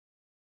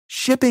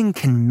Shipping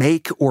can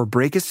make or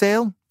break a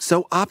sale,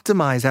 so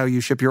optimize how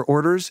you ship your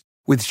orders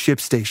with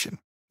ShipStation.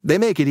 They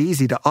make it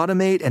easy to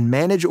automate and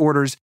manage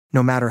orders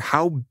no matter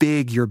how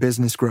big your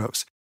business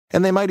grows.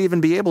 And they might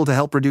even be able to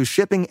help reduce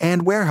shipping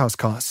and warehouse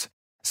costs.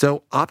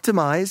 So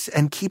optimize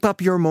and keep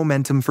up your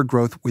momentum for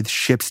growth with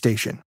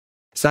ShipStation.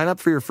 Sign up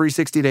for your free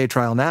 60-day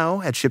trial now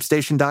at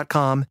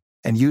ShipStation.com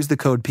and use the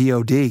code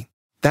POD.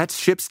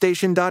 That's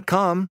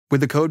ShipStation.com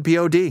with the code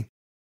POD.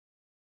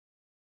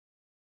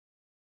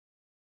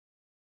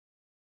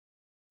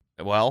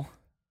 Well,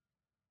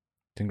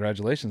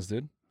 Congratulations,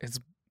 dude.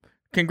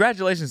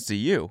 congratulations to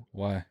you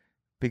Why?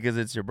 because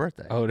it's your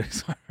birthday. Oh, it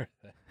is my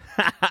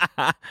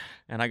birthday.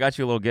 And I got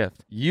you a little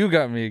gift. You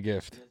got me a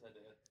gift. Yes, I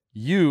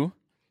did.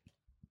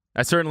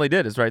 I certainly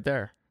did. It's right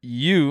there.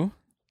 You,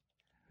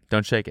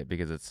 Don't shake it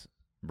because it's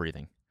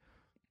breathing.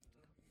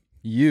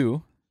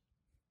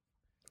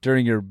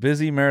 during your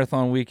busy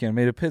marathon weekend,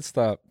 made a pit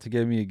stop to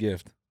give me a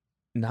gift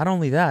Not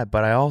only that,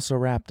 but I also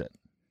wrapped it.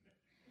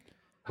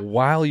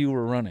 while you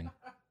were running.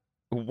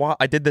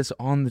 I did this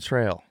on the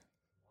trail.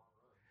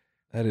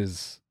 That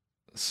is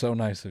so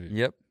nice of you.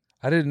 Yep.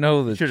 I didn't know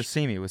You that. should have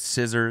seen me with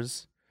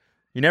scissors.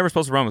 You're never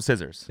supposed to run with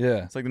scissors.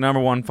 Yeah, It's like the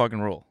number one fucking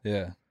rule.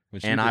 yeah.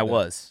 But you And did I that.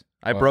 was.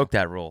 I Wow. broke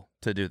that rule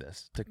to do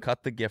this, to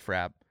cut the gift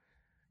wrap,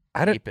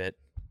 tape it.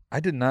 I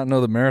did not know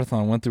the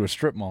marathon went through a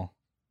strip mall.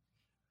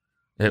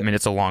 I mean,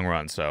 it's a long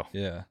run, so.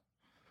 Yeah.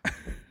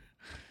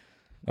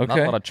 Not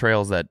Okay. a lot of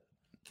trails that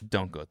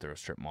don't go through a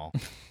strip mall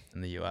in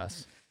the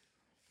U.S.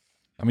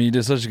 I mean, you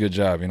did such a good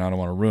job. I don't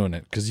want to ruin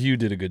it because you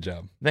did a good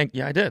job.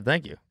 Yeah, I did.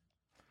 Thank you.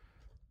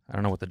 I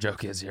don't know what the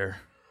joke is here.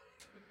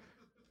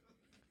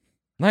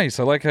 Nice.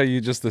 I like how you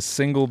just a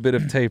single bit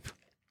of tape,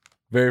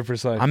 very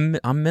precise.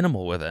 I'm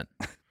minimal with it.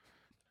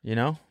 You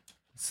know,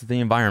 it's the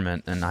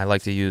environment, and I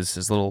like to use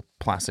as little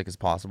plastic as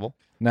possible.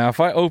 Now, if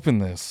I open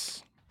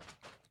this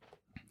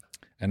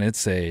and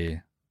it's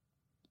a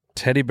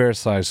teddy bear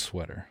sized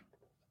sweater,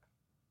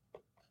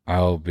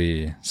 I'll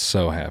be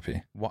so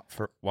happy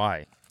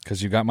Why?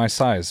 because you got my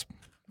size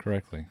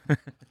correctly.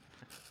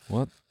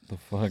 What the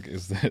fuck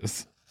is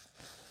this?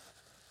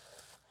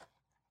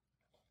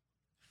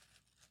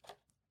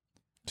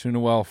 Tuna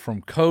well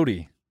from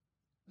Cody.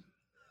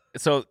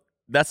 So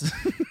that's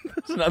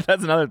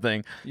that's another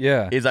thing.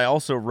 Yeah. Is I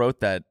also wrote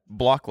that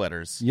block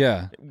letters.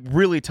 Yeah.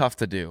 Really tough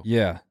to do.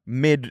 Yeah.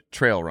 Mid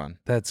trail run,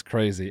 That's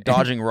crazy.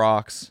 dodging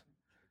rocks.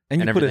 And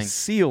you and put a everything.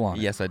 seal on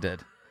it. Yes, I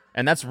did,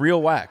 and that's real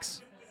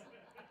wax.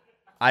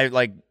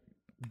 I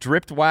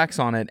dripped wax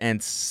on it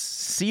and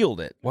sealed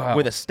it Wow.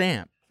 with a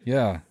stamp.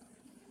 Yeah.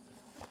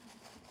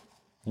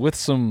 With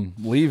some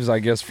leaves, I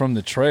guess, from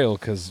the trail,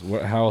 because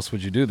how else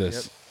would you do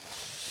this?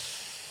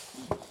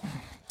 Yep.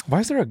 Why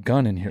is there a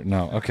gun in here?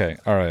 No. Okay.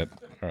 All right.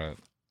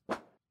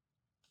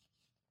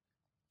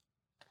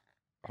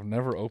 I've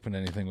never opened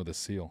anything with a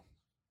seal.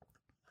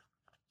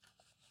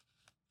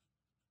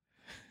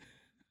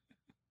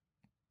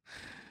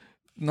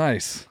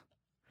 Nice.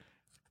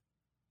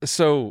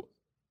 So,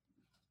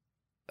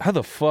 how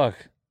the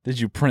fuck did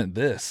you print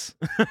this?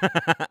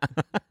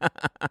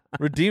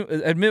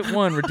 Admit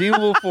one,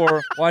 redeemable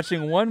for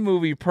watching one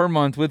movie per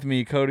month with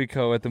me, Cody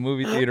Co, at the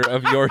movie theater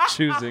of your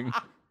choosing.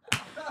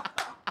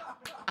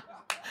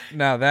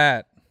 Now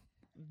that.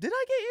 Did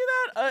I get you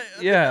that?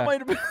 Yeah. That might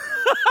have been.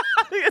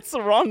 I think it's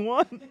the wrong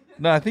one.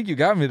 No, I think you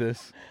got me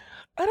this.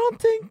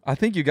 I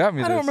think you got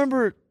me this. I don't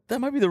remember. That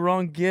might be the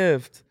wrong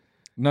gift.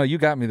 No, you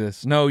got me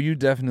this. No, you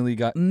definitely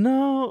got.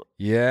 No.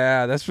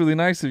 Yeah, that's really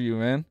nice of you,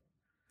 man.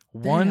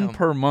 One Damn.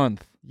 per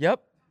month.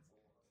 Yep.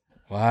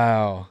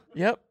 Wow.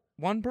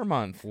 One per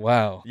month.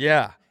 Wow.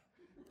 Yeah.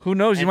 Who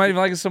knows? You And might even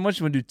like it so much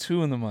you would do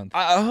 2 in the month.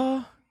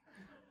 Well,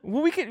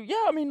 we could.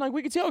 Yeah, I mean,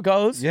 we could see how it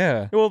goes.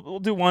 Yeah. We'll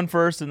do one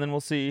first, and then we'll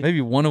see. Maybe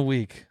 1 a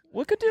week.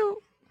 We could do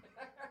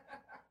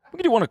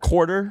one a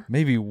quarter.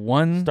 Maybe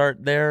 1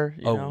 Start there.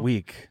 a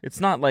week. It's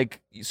not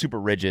like super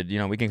rigid.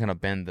 We can kind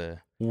of bend the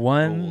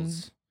 1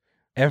 rules.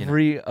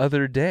 every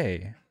other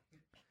day.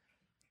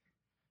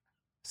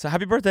 So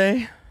happy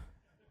birthday.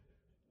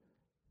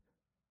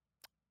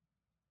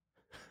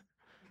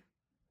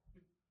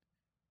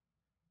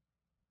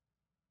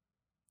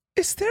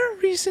 Is there a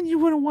reason you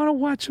wouldn't want to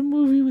watch a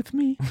movie with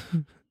me?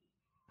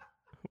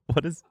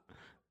 What is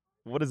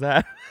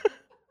that?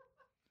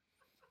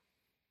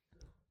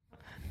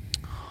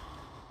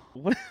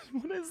 What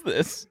is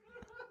this?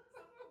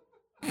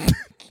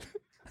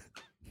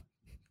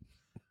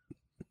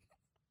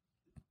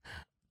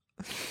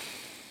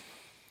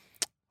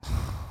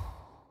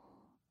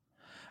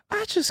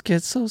 I just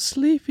get so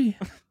sleepy.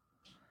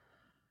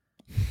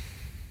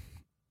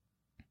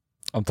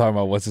 I'm talking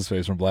about what's his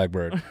face from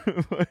Blackbird.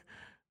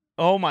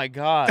 Oh my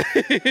god.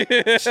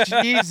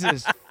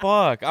 Jesus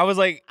fuck. I was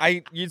like,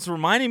 it's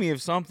reminding me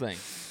of something.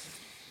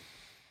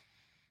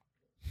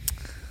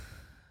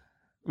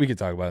 We could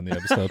talk about it in the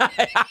episode.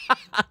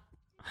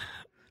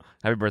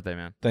 Happy birthday,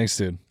 man. Thanks,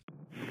 dude.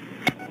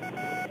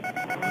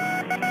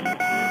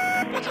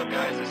 What's up,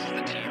 guys? This is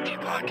the TMG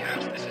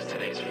podcast. This is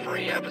today's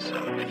free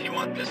episode. If you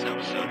want this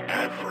episode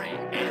ad-free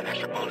and an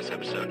extra bonus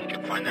episode, you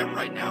can find that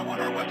right now on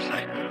our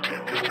website,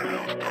 TMG.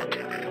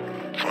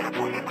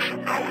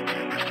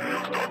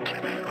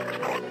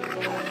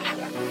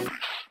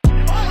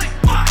 Holy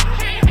fuck,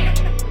 Jamie!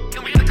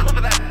 Can we get a clip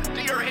of that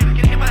deer getting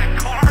hit by that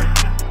car?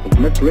 The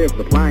mystery of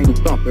the flying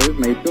saucers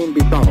may soon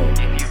be solved.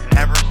 If you've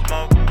never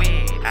smoked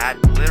weed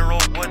at literal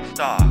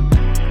Woodstock,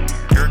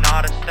 you're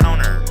not a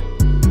stoner.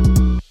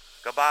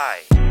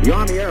 Goodbye. The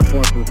Army Air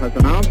Forces has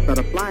announced that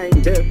a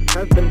flying disc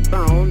has been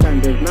found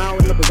and is now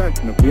in the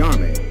possession of the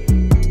Army.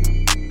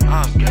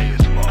 I'm gay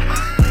as fuck.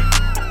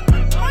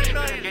 I'm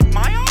trying to get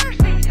my arse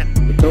eaten.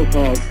 The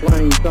so-called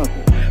flying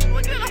saucer.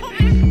 Look at all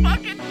these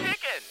fucking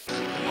chickens.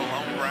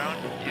 Malone Brown,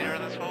 you hear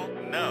this hole?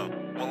 No.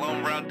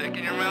 Malone Brown dick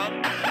in your mouth?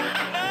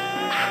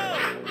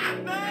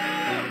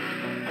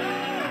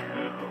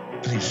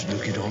 Please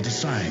look at all the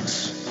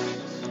signs.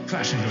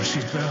 Fasten your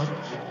seatbelt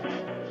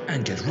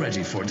and get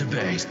ready for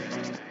debate.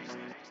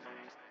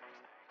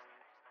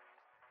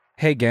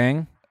 Hey,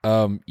 gang.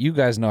 You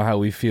guys know how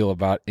we feel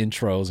about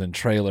intros and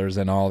trailers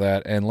and all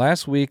that. And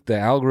last week, the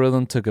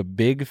algorithm took a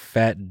big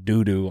fat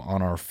doo-doo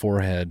on our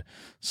forehead.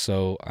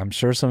 So I'm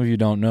sure some of you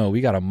don't know.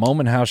 We got a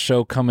Moment House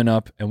show coming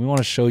up, and we want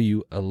to show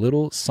you a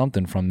little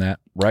something from that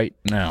right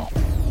now.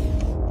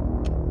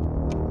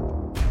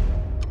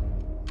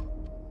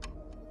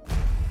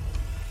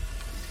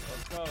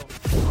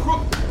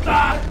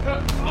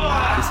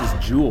 This is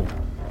Jewel.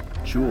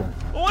 Jewel.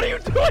 What are you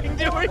doing?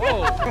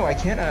 Oh, I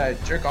can't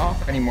jerk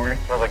off anymore.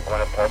 Smells like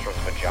Gwyneth Paltrow's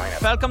vagina.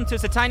 Welcome to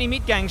the Tiny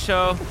Meat Gang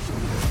show.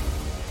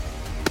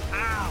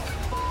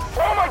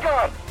 Oh my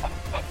god!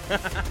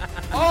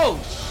 Oh,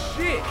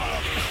 shit!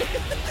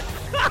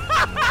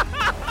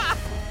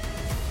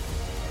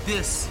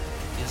 This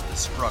is the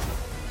struggle,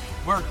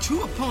 where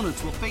two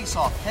opponents will face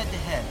off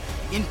head-to-head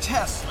in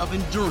tests of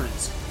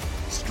endurance,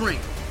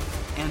 strength,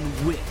 and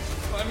wit.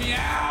 Let me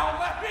out!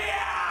 Let me out!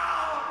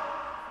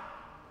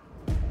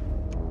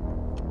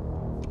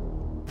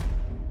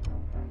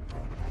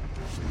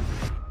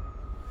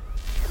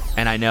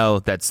 And I know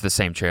that's the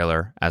same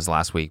trailer as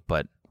last week,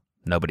 but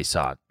nobody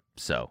saw it.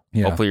 So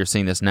Yeah. hopefully you're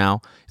seeing this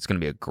now. It's going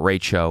to be a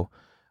great show.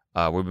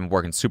 We've been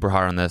working super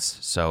hard on this.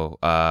 So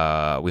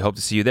we hope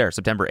to see you there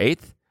September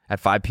 8th at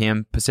 5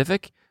 p.m.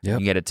 Pacific. Yep. You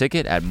can get a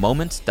ticket at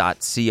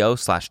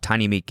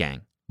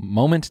moment.co/tinymeatgang.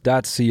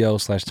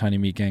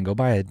 Moment.co/tinymeatgang. Go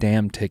buy a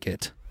damn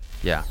ticket.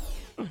 Yeah.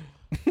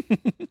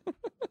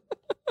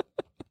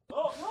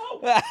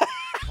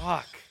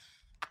 Fuck.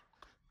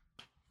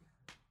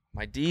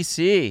 My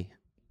DC.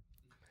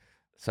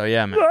 So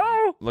yeah, man.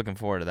 Looking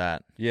forward to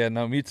that. Yeah,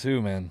 no, me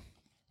too, man.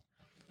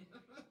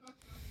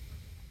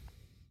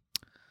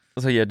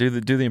 So yeah, do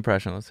the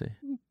impression. Let's see.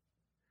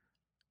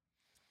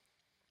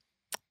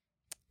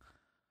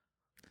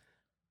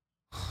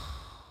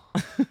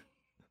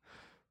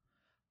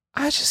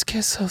 I just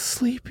get so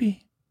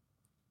sleepy.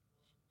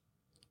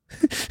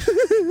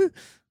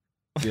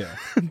 Yeah.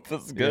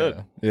 That's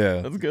good.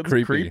 Yeah. That's good. That's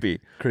Creepy.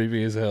 creepy.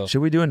 Creepy as hell.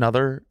 Should we do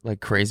another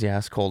like crazy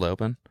ass cold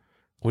open?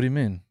 What do you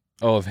mean?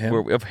 Oh, of him?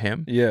 Of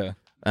him? Yeah.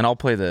 And I'll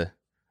play the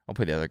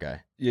other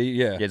guy. Yeah,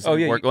 yeah. Yeah, just Oh,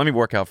 yeah. let me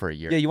work out for a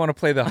year. Yeah, you want to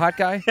play the hot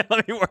guy?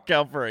 Let me work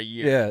out for a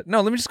year. Yeah. No,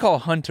 let me just call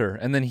Hunter,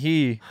 and then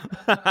he...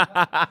 Oh,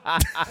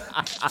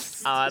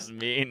 that's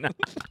mean.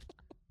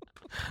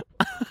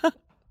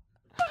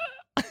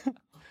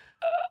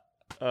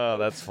 Oh,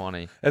 that's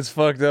funny. That's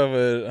fucked up,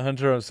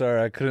 Hunter, I'm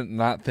sorry. I couldn't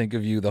not think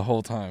of you the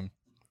whole time.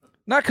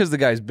 Not because the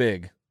guy's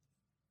big.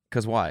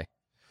 Cause why?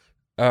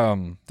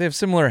 They have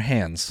similar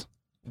hands.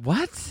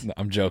 What? No,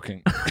 I'm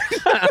joking.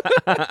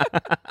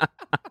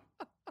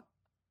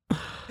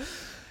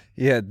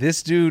 Yeah,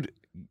 this dude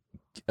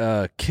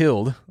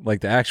killed,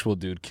 like the actual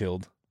dude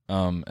killed,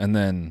 and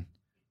then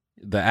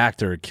the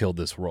actor killed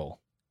this role.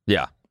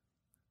 Yeah.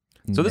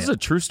 So this is a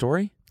true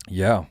story?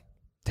 Yeah.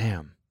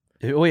 Damn.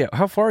 Oh, yeah.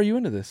 How far are you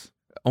into this?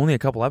 Only a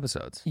couple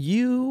episodes.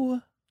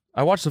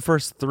 I watched the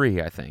first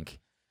 3, I think.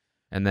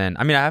 And then,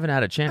 I mean, I haven't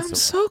had a chance I'm to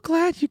so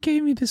glad you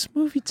gave me this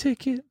movie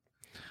ticket.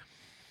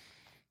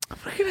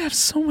 We're going to have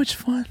so much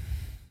fun.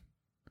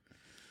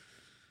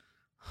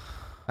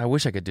 I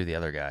wish I could do the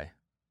other guy.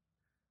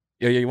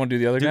 Yeah, you want to do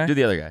the other guy? Do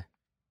the other guy.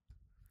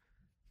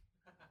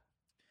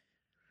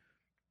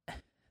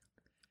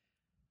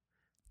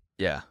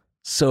 Yeah.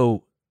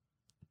 So,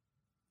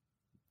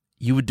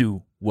 you would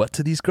do what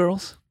to these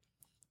girls?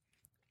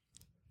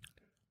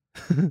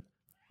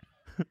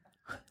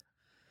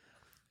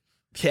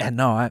 Yeah,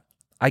 no,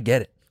 I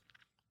get it.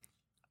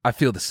 I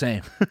feel the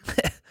same.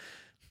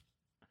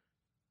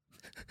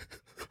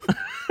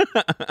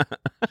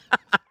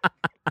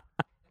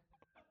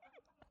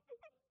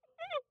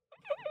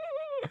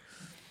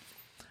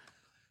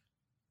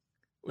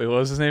 Wait, what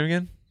was his name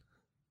again?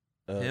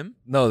 Him?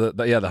 No,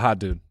 the hot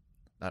dude.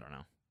 I don't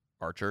know.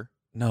 Archer?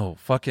 No,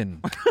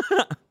 fucking.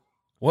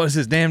 What was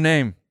his damn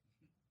name?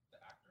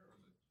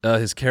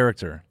 His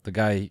character, the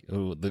guy,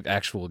 the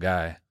actual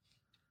guy.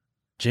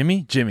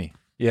 Jimmy.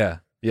 Yeah,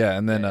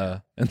 and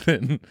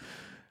then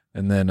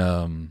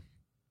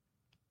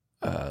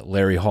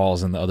Larry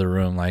Hall's in the other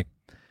room, like,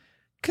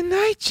 "Good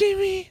night,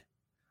 Jimmy.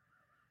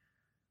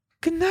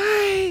 Good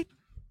night."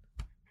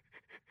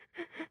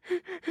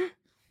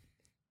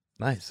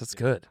 Nice. That's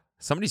good.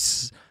 Somebody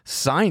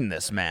sign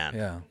this man.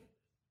 Yeah.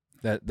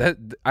 That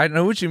I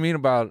know what you mean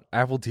about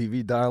Apple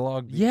TV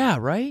dialogue. Yeah,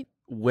 right?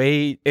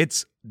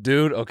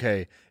 Dude,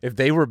 okay. If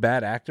they were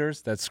bad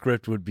actors, that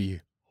script would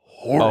be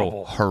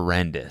horrible. Oh,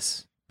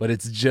 horrendous. But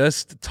it's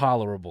just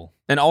tolerable.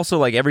 And also,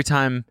 like, every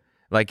time,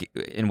 like,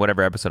 in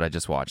whatever episode I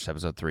just watched,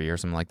 episode 3 or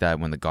something like that,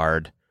 when the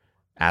guard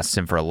asks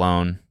him for a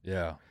loan.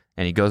 Yeah.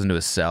 And he goes into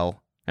his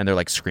cell, and they're,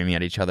 like, screaming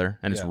at each other,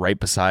 and it's right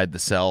beside the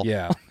cell.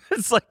 Yeah.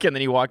 It's like, and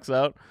then he walks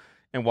out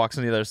and walks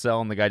in the other cell,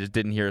 and the guy just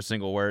didn't hear a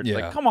single word. It's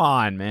like, come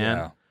on, man.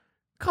 Yeah.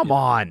 Come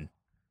on.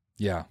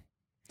 Yeah.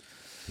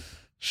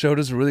 Show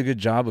does a really good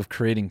job of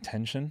creating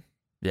tension.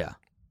 Yeah.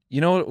 You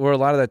know where a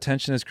lot of that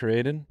tension is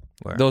created?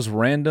 Where? Those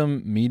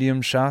random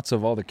medium shots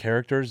of all the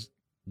characters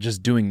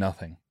just doing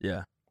nothing.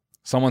 Yeah.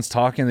 Someone's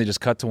talking, they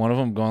just cut to one of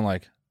them going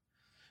like...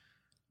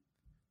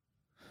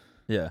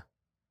 Yeah.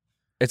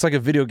 It's like a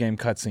video game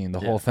cutscene, the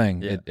whole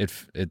thing. Yeah.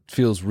 It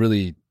feels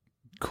really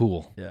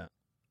cool. Yeah.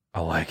 I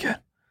like it.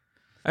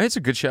 I mean, it's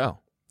a good show.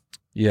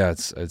 Yeah,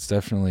 it's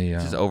definitely...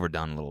 It's just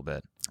overdone a little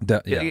bit.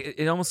 yeah.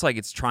 It almost like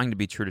it's trying to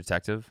be True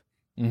Detective.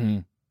 Mm-hmm.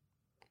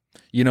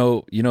 You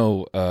know,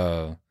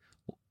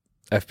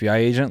 FBI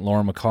agent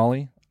Laura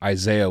McCauley,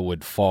 Isaiah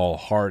would fall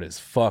hard as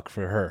fuck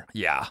for her.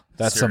 Yeah.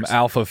 That's seriously. some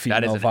alpha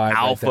female that is an vibe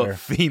alpha right there.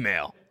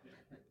 female.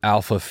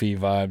 Alpha fee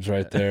vibes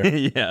right there.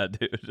 Yeah,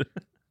 dude.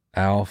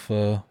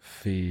 Alpha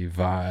fee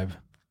vibe.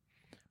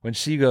 When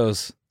she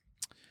goes,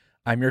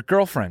 I'm your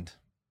girlfriend.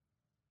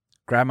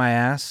 Grab my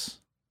ass,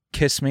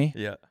 kiss me.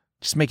 Yeah.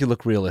 Just make it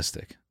look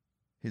realistic.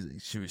 He's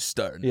like, she was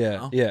starting. Yeah,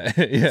 now. yeah,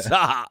 yeah.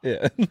 Stop.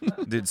 Yeah.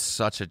 Dude,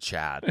 such a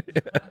Chad.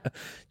 Yeah.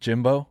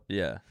 Jimbo?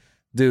 Yeah.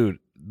 Dude,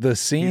 the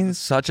scenes... He's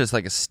such as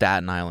like a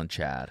Staten Island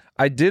Chad.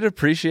 I did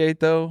appreciate,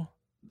 though,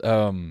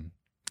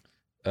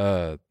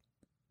 the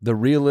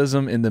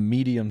realism in the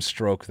medium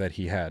stroke that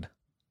he had.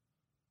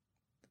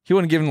 He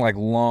wasn't giving, like,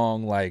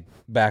 long, like,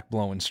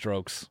 back-blowing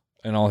strokes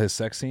in all his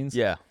sex scenes.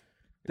 Yeah.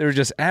 They were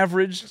just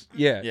average.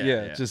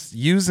 Yeah. Just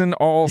using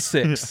all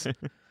six.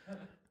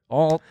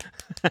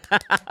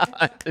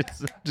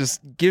 Just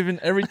giving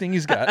everything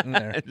he's got in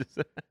there.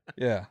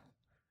 Yeah.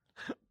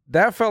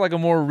 That felt like a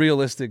more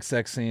realistic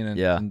sex scene.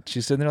 And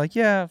she's sitting there like,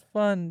 yeah,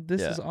 fun.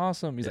 This is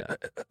awesome. He's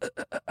like,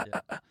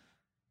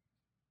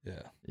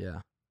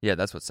 Yeah. Yeah,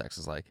 that's what sex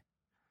is like.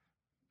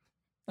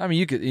 I mean,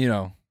 you could, you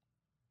know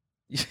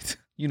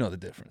the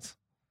difference.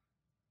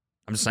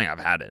 I'm just saying I've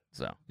had it,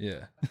 so.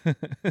 Yeah.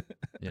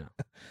 Yeah.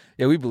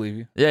 Yeah, we believe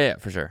you. Yeah,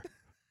 for sure.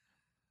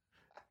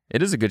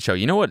 It is a good show.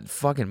 You know what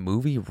fucking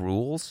movie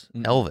rules?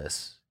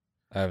 Elvis.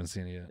 I haven't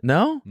seen it yet.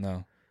 No?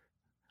 No.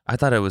 I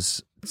thought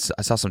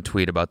I saw some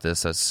tweet about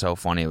this that's so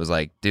funny. It was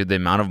like, dude, the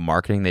amount of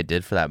marketing they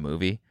did for that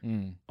movie,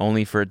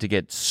 only for it to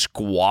get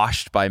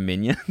squashed by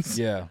Minions.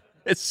 Yeah.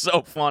 It's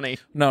so funny.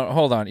 No,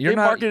 hold on. They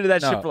marketed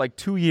that shit for like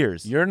 2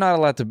 years. You're not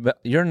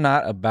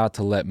about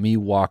to let me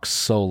walk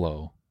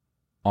solo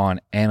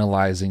on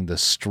analyzing the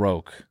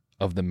stroke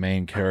of the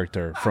main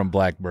character from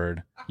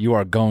Blackbird. You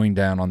are going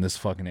down on this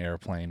fucking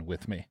airplane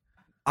with me.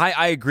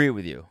 I agree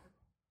with you.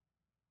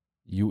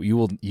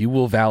 You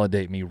will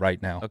validate me right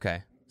now.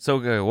 Okay.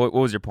 So what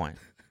was your point?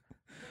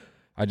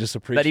 I just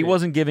appreciate that he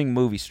wasn't giving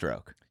movie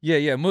stroke. Yeah.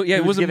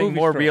 It was giving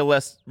more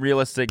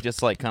realistic,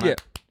 just like kind of.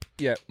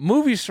 Yeah.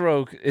 Movie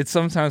stroke. It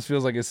sometimes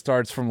feels like it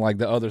starts from like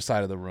the other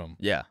side of the room.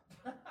 Yeah.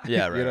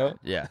 Yeah. Right. You know?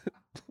 Yeah.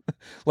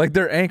 Like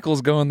their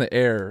ankles go in the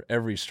air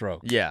every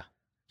stroke. Yeah.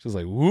 She's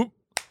like whoop,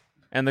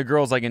 and the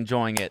girl's like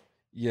enjoying it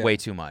way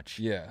too much.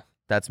 Yeah.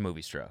 That's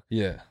movie stroke.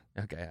 Yeah.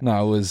 Okay.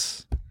 No, it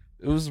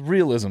was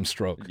realism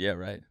stroke. Yeah.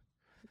 Right.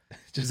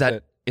 Just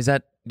Is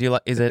that? Do you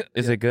like? Is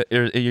it good?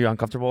 Are you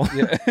uncomfortable?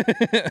 Yeah.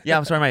 Yeah.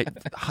 I'm sorry. My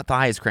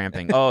thigh is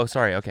cramping. Oh,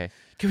 sorry. Okay.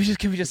 Can we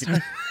just?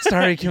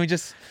 Sorry. Can we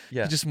just?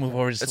 Yeah. Just move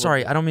over. Just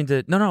sorry. I don't mean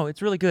to. No.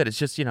 It's really good. It's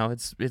just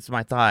it's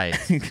my thigh.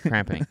 It's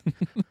cramping.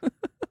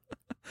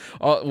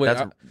 Oh wait.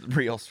 That's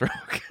real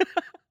stroke.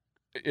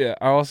 Yeah.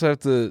 I also have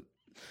to.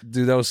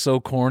 Dude, that was so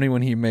corny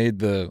when he made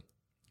the.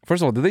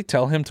 First of all, did they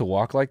tell him to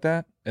walk like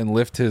that and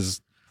lift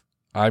his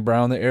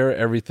eyebrow in the air?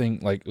 Everything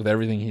like with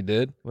everything he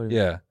did.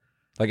 Yeah.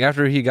 Like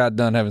after he got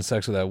done having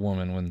sex with that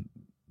woman when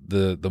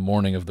the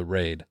morning of the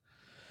raid,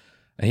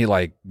 and he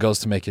like goes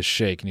to make his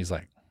shake and he's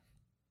like,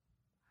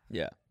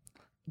 yeah,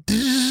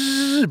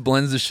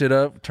 blends the shit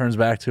up, turns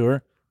back to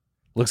her,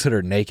 looks at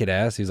her naked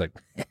ass. He's like,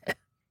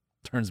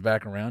 turns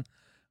back around,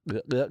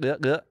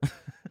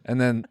 and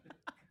then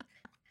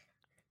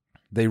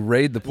they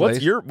raid the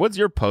place. What's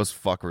your post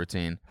fuck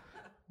routine?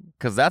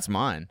 Because that's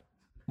mine.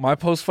 My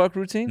post-fuck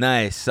routine?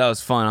 Nice. That was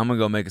fun. I'm going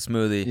to go make a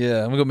smoothie. Yeah,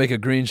 I'm going to go make a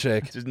green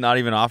shake. Just not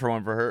even offer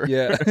one for her.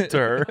 Yeah. To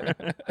her.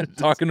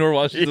 Talking to her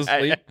while she's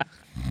asleep.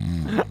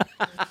 Yeah.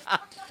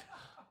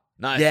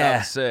 Nice. Yeah. That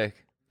was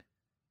sick.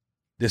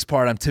 This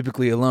part, I'm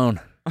typically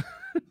alone.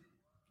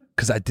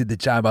 Because I did the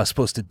job I was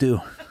supposed to do.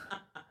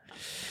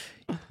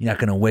 You're not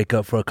going to wake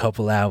up for a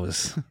couple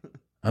hours.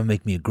 I'll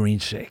make me a green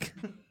shake.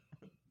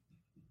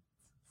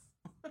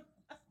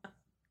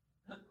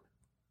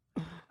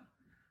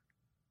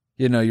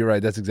 You know, you're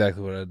right. That's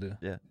exactly what I do.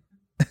 Yeah.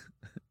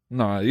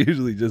 No, I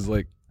usually just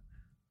like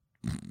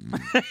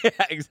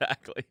Yeah,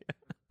 exactly.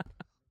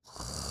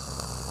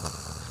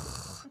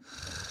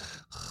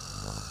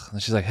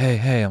 And she's like,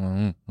 hey,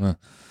 I'm you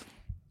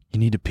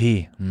need to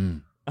pee.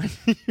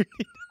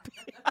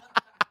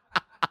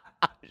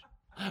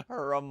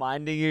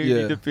 Reminding you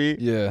need to pee.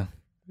 Yeah.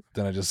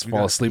 Then I just You fall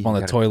gotta asleep pee, on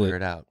you the gotta toilet. figure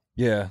it out.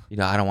 Yeah. You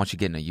know, I don't want you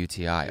getting a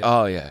UTI.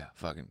 Oh yeah,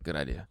 fucking good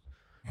idea.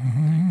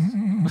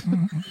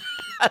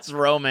 That's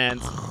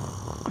romance.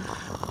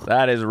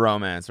 That is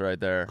romance right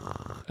there.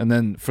 And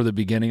then for the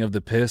beginning of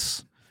the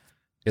piss,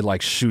 it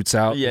like shoots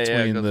out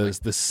between it goes,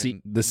 the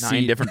seat,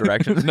 nine different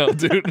directions. No,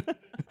 dude.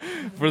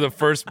 For the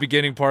first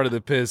beginning part of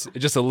the piss, it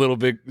just a little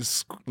bit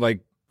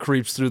like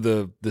creeps through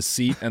the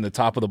seat and the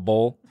top of the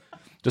bowl,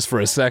 just for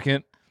a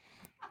second.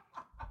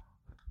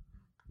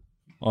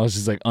 Oh, it's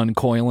just like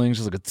uncoiling,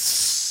 just like a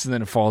tss, and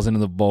then it falls into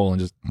the bowl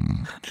and just.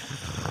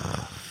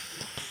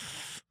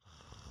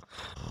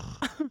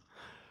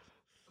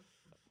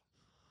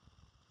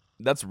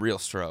 That's real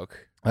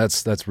stroke.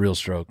 That's real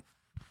stroke.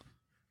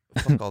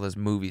 Fuck all this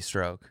movie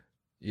stroke.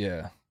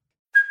 Yeah.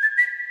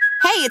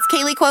 Hey, it's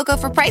Kaylee Cuoco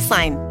for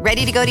Priceline.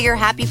 Ready to go to your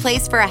happy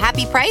place for a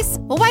happy price?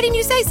 Well, why didn't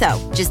you say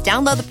so? Just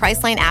download the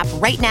Priceline app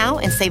right now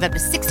and save up to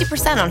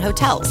 60% on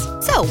hotels.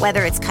 So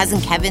whether it's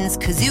Cousin Kevin's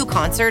Kazoo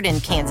Concert in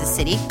Kansas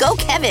City, go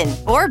Kevin,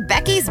 or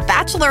Becky's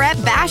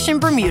Bachelorette Bash in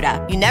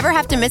Bermuda, you never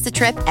have to miss a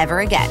trip ever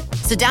again.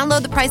 So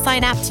download the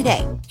Priceline app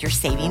today. Your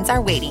savings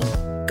are waiting.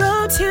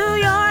 Go to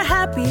your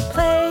happy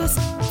place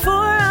for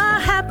a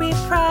happy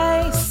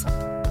price.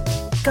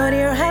 Go to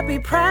your happy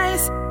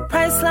price,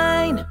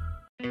 Priceline.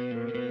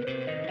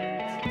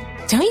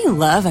 Don't you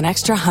love an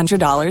extra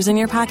 $100 in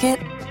your pocket?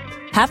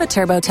 Have a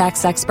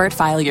TurboTax expert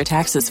file your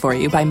taxes for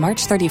you by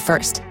March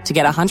 31st to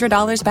get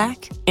 $100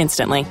 back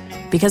instantly.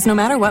 Because no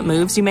matter what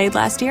moves you made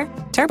last year,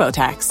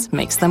 TurboTax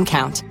makes them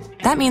count.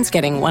 That means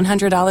getting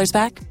 $100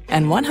 back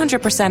and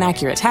 100%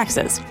 accurate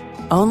taxes,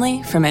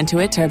 only from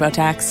Intuit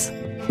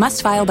TurboTax.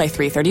 Must file by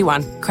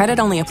 3/31. Credit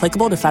only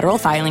applicable to federal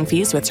filing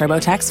fees with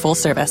TurboTax full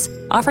service.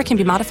 Offer can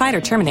be modified or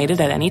terminated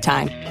at any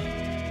time.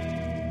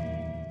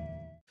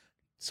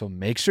 So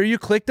make sure you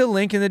click the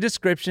link in the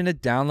description to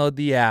download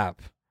the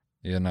app.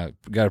 Yeah, no,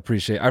 I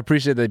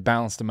appreciate they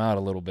balanced him out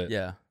a little bit.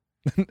 Yeah.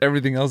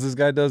 Everything else this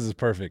guy does is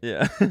perfect.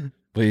 Yeah.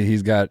 But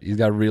he's got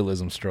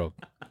realism stroke.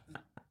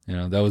 You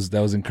know, that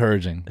was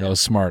encouraging. That was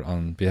smart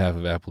on behalf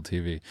of Apple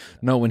TV.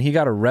 No, when he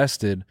got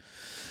arrested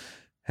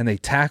and they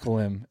tackle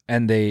him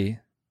and they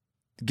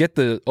get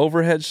the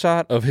overhead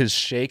shot of his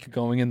shake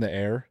going in the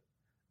air,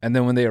 and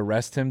then when they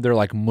arrest him, they're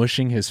like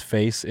mushing his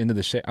face into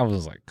the shake. I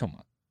was like, come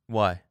on.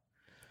 Why?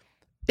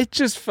 It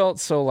just felt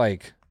so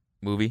like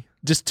movie,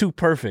 just too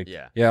perfect.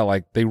 Yeah,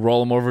 like they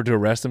roll him over to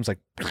arrest him. It's like,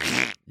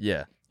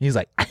 yeah, he's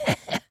like,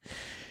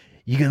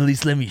 you gonna at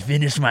least let me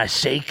finish my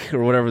shake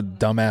or whatever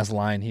dumbass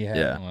line he had.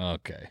 Yeah,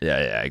 okay,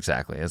 yeah,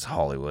 exactly. It's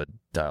Hollywood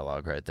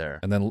dialogue right there.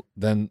 And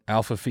then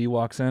Alpha Phi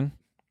walks in.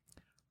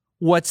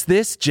 What's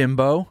this,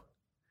 Jimbo?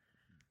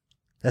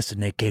 That's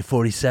an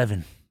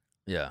AK-47.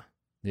 Yeah.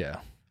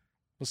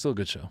 It's still a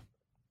good show.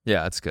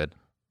 Yeah, it's good.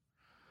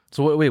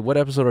 So wait, what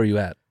episode are you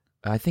at?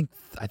 I think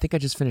I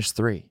just finished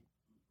 3.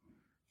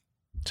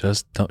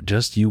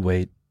 Just you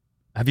wait.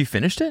 Have you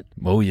finished it?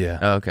 Oh yeah.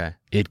 Oh, okay.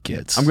 It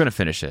gets. I'm gonna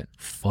finish it.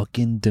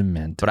 Fucking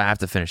demented. But I have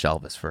to finish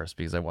Elvis first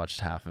because I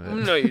watched half of it.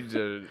 No, you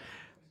didn't.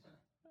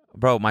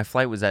 Bro, my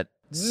flight was at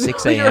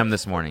 6 a.m.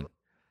 this morning.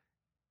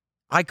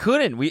 I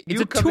couldn't. It's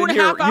a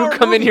 2.5 hour You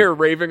come movie. in here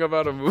raving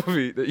about a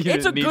movie that you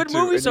It's a didn't good need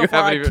to, movie and so you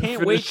far. haven't I even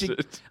can't wait finished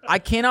to. it. I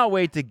cannot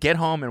wait to get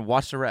home and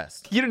watch the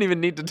rest. You don't even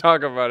need to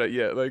talk about it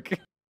yet. Like,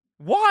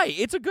 why?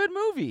 It's a good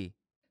movie.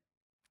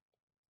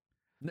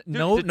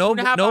 No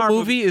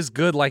movie is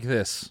good like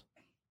this.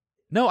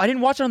 No, I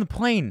didn't watch it on the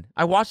plane.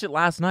 I watched it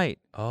last night.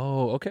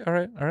 Oh, okay. All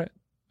right.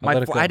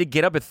 I had to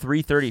get up at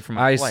 3:30 from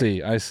my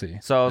flight. I see.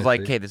 So I was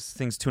like, okay, this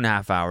thing's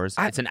 2.5 hours.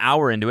 It's an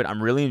hour into it.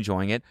 I'm really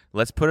enjoying it.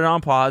 Let's put it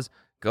on pause,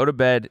 go to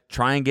bed,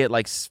 try and get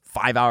like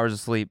 5 hours of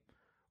sleep,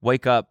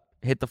 wake up,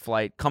 hit the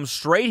flight, come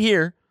straight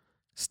here,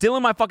 still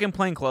in my fucking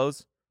plane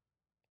clothes.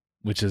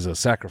 Which is a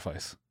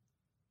sacrifice.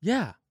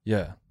 Yeah.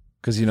 Yeah.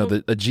 Because, you know,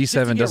 the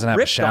G7 doesn't have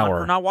a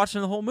shower. For not watching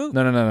the whole movie.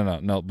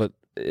 No. But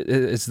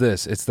it's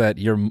this. It's that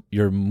your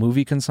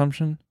movie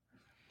consumption,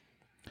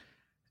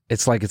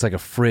 it's like a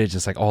fridge.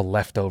 It's like all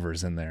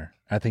leftovers in there.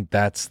 I think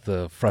that's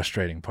the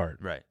frustrating part.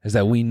 Right. Is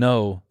that we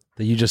know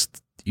that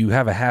you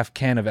have a half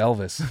can of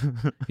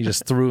Elvis you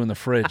just threw in the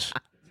fridge.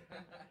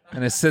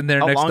 And it's sitting there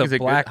next to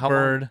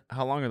Blackbird.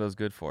 How long are those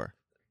good for?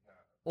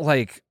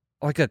 Like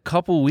a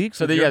couple weeks.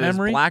 So there's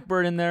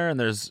Blackbird in there and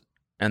there's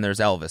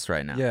Elvis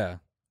right now. Yeah.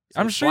 So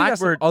I'm sure you got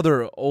some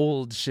other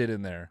old shit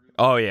in there.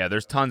 Oh yeah,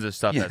 there's tons of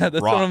stuff that's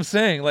what I'm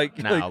saying. Like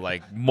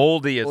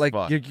moldy as like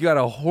fuck. You got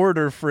a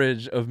hoarder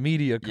fridge of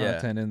media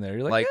content in there.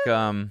 You're like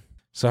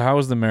So how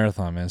was the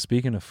marathon, man?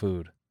 Speaking of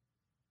food,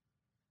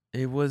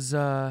 it was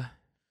the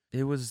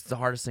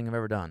hardest thing I've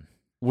ever done.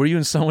 Were you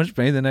in so much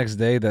pain the next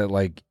day that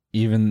like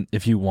even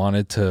if you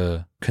wanted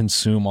to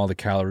consume all the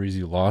calories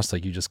you lost,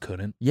 like you just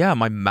couldn't? Yeah,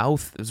 my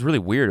mouth. It was really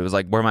weird. It was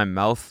like where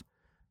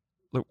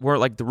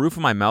the roof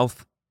of my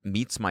mouth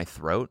meets my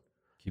throat.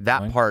 that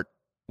going. part.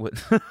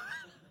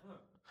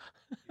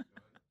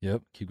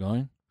 Yep. Keep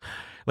going.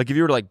 Like if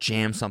you were to like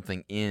jam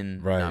something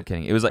in. Right. No, I'm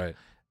kidding. It was like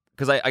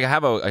because I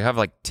have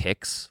like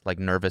tics, like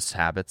nervous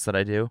habits that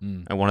I do,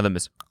 and one of them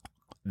is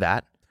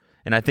that.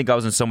 And I think I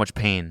was in so much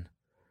pain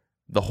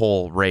the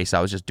whole race.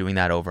 I was just doing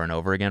that over and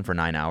over again for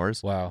 9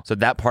 hours. Wow. So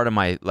that part of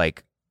my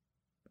like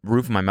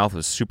roof of my mouth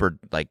was super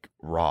like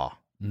raw,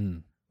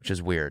 which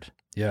is weird.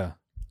 Yeah.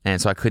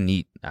 And so I couldn't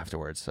eat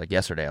afterwards. Like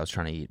yesterday, I was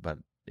trying to eat, but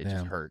it just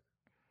Damn. hurt.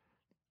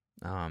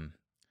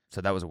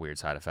 So that was a weird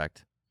side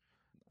effect.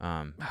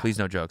 Please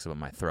no jokes about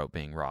my throat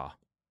being raw.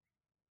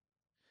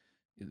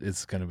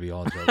 It's gonna be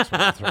all jokes from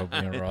the throat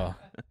being raw.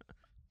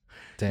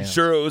 Damn. You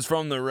sure it was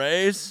from the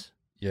race?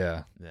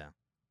 Yeah. Yeah.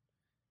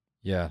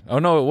 Yeah. Oh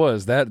no, it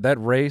was that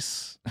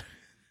race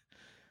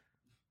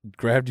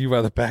grabbed you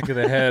by the back of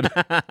the head.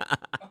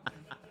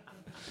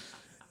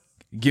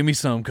 Give me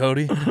some,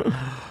 Cody.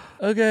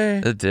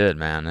 Okay. It did,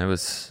 man. It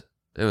was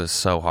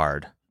so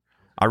hard.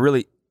 I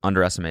really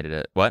underestimated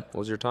it. What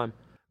was your time?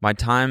 My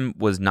time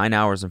was 9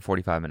 hours and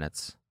 45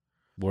 minutes.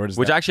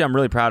 Which actually I'm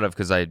really proud of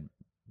because I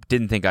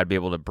didn't think I'd be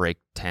able to break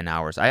 10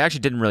 hours. I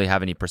actually didn't really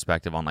have any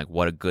perspective on like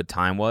what a good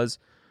time was,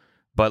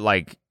 but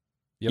like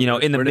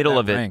in the middle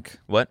of it. Rank?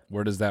 What?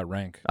 Where does that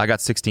rank? I got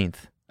 16th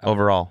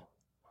overall.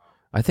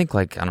 I think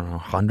like I don't know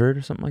 100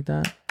 or something like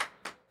that.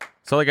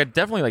 So like I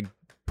definitely like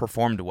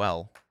performed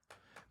well,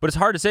 but it's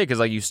hard to say because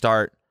like you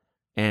start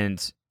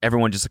and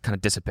everyone just kind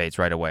of dissipates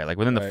right away. Like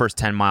within the first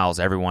 10 miles,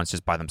 everyone's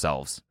just by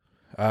themselves.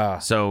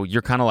 So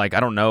you're kind of like, I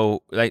don't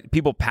know, like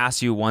people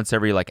pass you once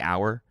every like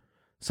hour.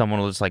 Someone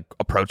will just like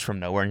approach from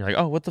nowhere and you're like,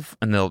 oh, what the,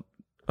 and they'll,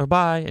 oh,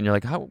 bye. And you're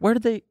like,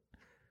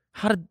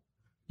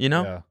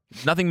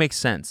 nothing makes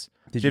sense.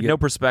 You have no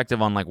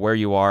perspective on like where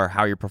you are,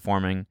 how you're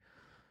performing.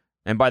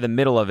 And by the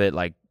middle of it,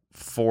 like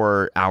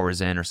 4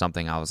 hours in or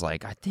something, I was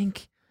like, I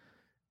think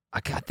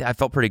I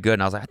felt pretty good.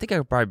 And I was like, I think I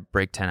could probably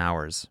break 10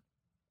 hours.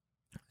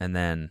 And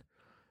then,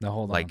 now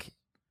hold like,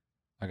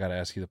 on. I got to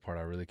ask you the part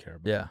I really care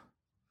about. Yeah.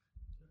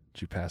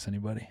 Did you pass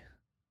anybody?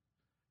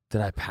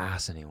 Did I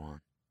pass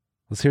anyone?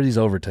 Let's hear these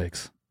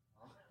overtakes.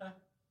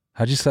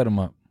 How'd you set them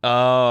up?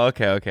 Oh,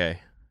 okay.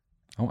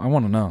 I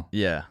want to know.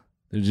 Yeah.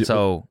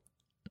 So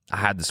I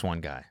had this one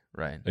guy,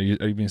 right? Are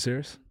you being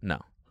serious? No.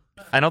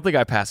 I don't think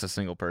I passed a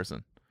single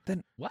person.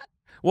 Then what?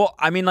 Well,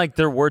 I mean, like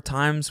there were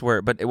times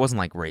where, but it wasn't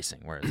like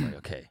racing where it's like,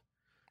 okay.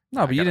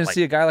 No, but you didn't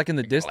see a guy like in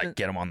the distance. Like,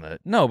 get him on the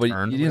no, but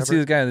turn you didn't see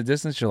this guy in the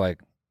distance. You're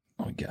like,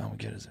 I'm gonna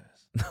get his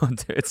ass. No,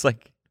 dude, it's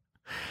like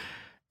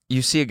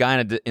you see a guy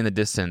in the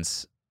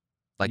distance,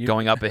 like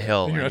going up a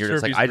hill, and you're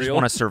just like, I just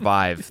want to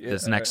survive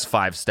this next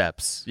 5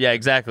 steps. Yeah,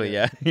 exactly.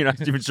 Yeah, you're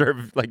not even sure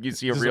if like you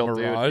see a real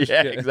dude.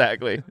 Yeah,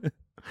 exactly.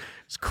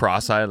 Just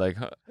cross-eyed, like,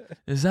 huh,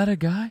 is that a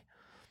guy?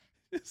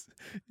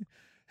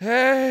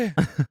 Hey,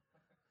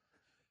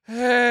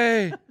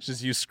 hey! It's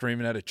just you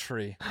screaming at a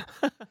tree.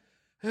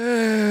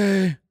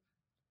 Hey,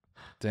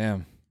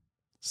 damn.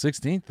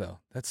 16th though.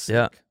 That's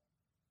sick.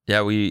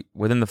 Yeah. We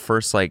within the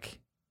first like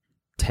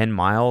 10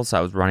 miles,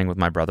 I was running with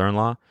my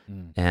brother-in-law,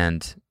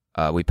 and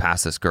we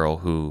passed this girl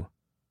who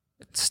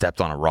stepped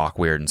on a rock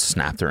weird and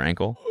snapped her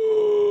ankle.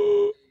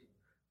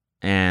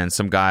 And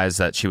some guys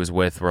that she was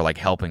with were like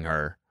helping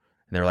her,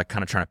 and they were like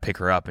kind of trying to pick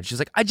her up. And she's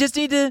like, I just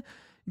need to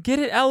get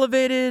it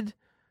elevated.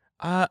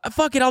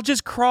 Fuck it, I'll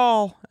just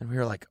crawl. And we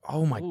were like,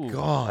 oh my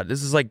God,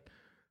 this is like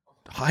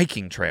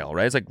hiking trail,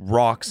 right? It's like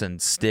rocks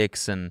and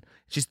sticks, and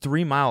she's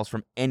 3 miles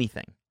from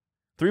anything.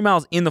 3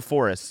 miles in the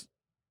forest,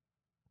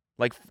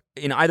 like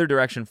in either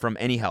direction from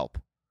any help.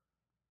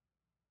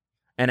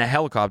 And a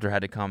helicopter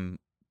had to come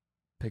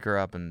pick her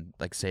up and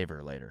like save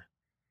her later.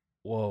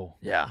 Whoa.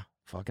 Yeah,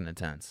 fucking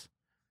intense.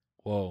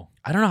 Whoa.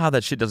 I don't know how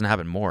that shit doesn't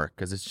happen more,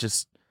 because it's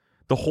just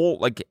the whole,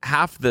 like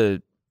half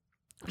the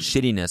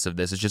shittiness of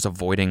this is just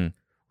avoiding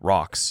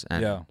rocks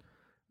and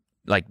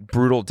like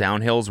brutal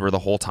downhills where the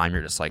whole time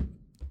you're just like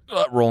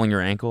rolling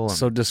your ankle.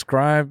 So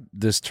describe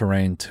this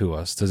terrain to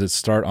us. Does it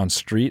start on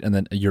street and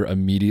then you're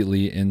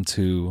immediately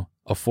into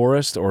a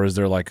forest, or is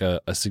there like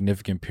a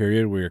significant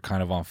period where you're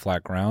kind of on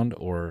flat ground?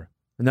 Or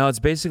no, it's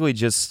basically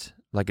just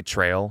like a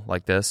trail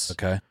like this.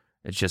 Okay.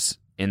 It's just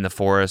in the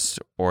forest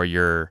or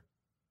you're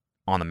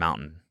on the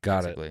mountain.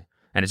 Got basically. it.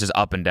 And it's just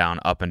up and down,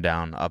 up and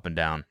down, up and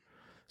down.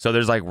 So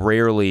there's like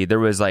rarely, there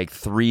was like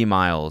 3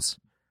 miles.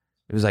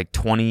 It was like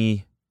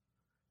 23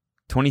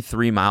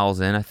 miles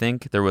in, I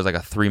think. There was like a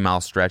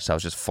 3-mile stretch that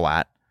was just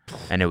flat,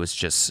 and it was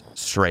just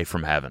straight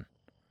from heaven.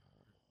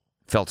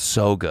 Felt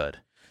so good.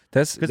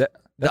 That's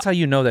how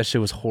you know that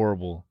shit was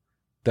horrible.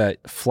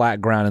 That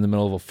flat ground in the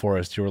middle of a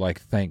forest, you were like,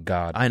 thank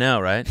God. I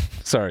know, right?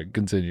 Sorry,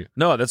 continue.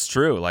 No, that's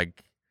true.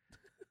 Like,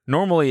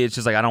 normally it's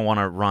just like, I don't want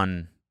to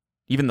run.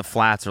 Even the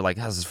flats are like,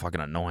 this is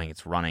fucking annoying.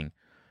 It's running.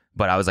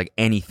 But I was like,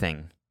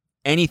 anything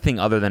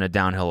other than a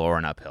downhill or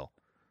an uphill.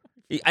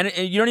 And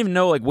you don't even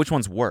know like which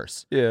one's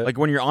worse. Yeah. Like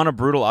when you're on a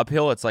brutal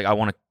uphill, it's like I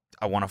want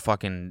to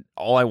fucking,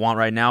 all I want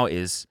right now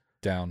is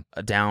down.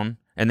 A down.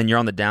 And then you're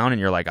on the down and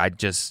you're like,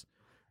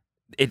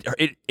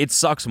 it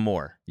sucks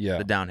more. Yeah.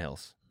 The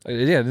downhills.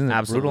 Yeah, isn't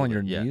it brutal on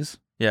your knees?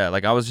 Yeah,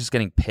 like I was just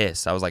getting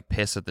pissed. I was like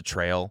pissed at the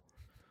trail.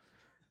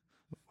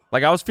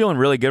 Like I was feeling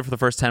really good for the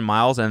first 10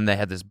 miles, and they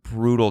had this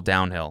brutal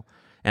downhill.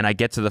 And I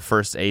get to the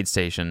first aid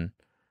station,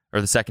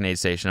 or the second aid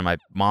station, and my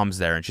mom's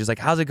there, and she's like,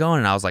 "How's it going?"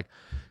 And I was like,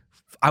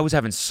 I was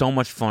having so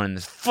much fun in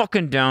this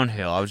fucking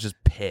downhill. I was just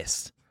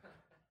pissed.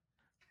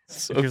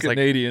 So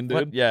Canadian,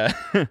 like, dude. Yeah.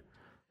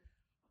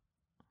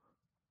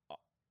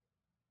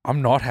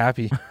 I'm not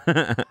happy.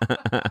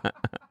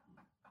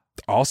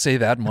 I'll say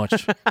that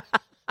much.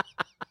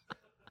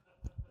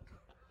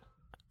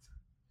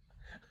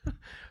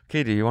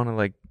 Okay, do you want to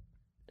like...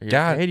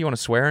 Yeah. Hey, do you want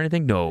to swear or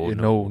anything? No.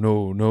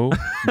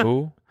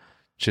 No.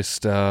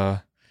 Just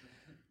think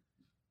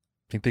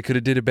they could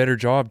have did a better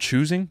job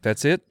choosing.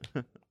 That's it.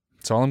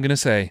 That's all I'm gonna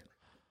say.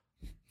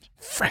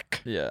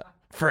 Frick. Yeah.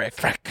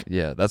 Frick.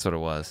 Yeah, that's what it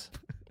was.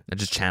 I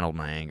just channeled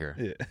my anger.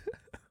 Yeah.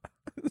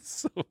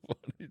 It's so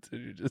funny,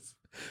 dude. You're just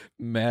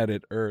mad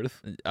at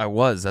Earth. I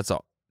was. That's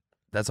all.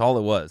 That's all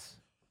it was.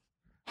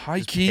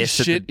 High key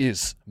shit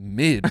is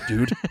mid,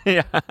 dude.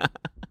 Yeah.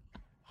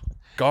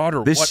 God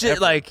or this whatever.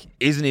 shit like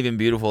isn't even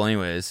beautiful,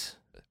 anyways.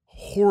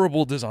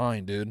 Horrible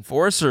design, dude.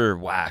 Forests are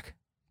whack,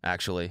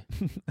 actually.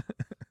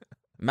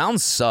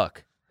 Mountains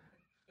suck.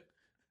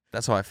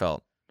 That's how I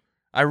felt.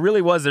 I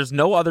really was. There's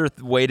no other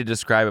way to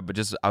describe it, but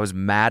just I was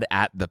mad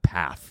at the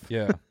path.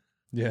 Yeah.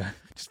 Yeah.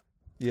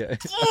 Yeah.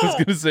 I was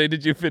going to say,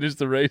 did you finish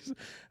the race? And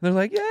they're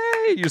like,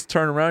 yay. You just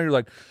turn around. You're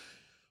like,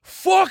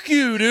 fuck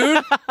you,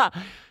 dude.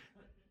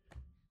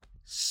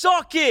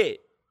 Suck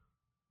it.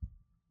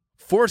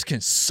 Forrest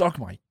can suck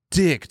my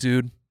dick,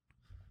 dude.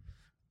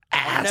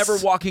 Ass. I'm never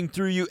walking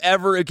through you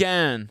ever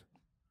again.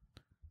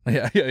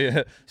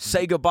 Yeah.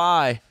 Say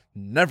goodbye.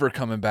 Never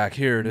coming back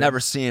here, dude. Never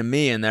seeing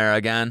me in there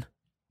again.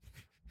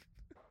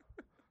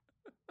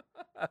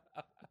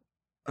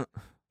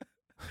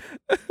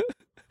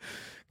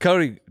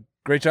 Cody,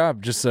 great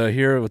job. Just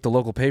here with the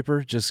local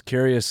paper. Just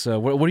curious,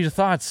 what are your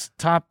thoughts?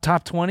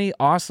 Top 20?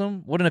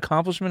 Awesome. What an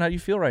accomplishment. How do you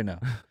feel right now?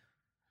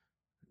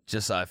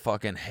 Just I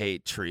fucking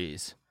hate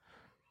trees.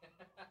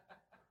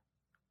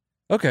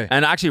 Okay.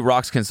 And actually,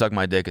 rocks can suck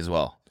my dick as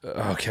well.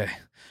 Okay.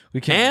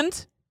 We can.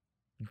 And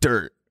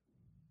dirt.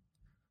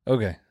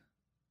 Okay.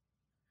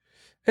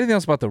 Anything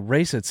else about the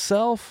race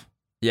itself?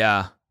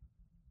 Yeah.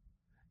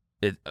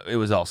 It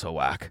was also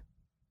whack.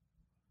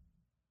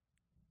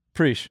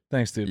 Preach.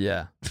 Thanks, dude.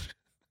 Yeah.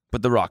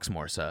 But the rocks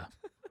more so.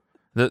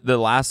 The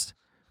last,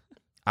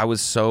 I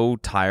was so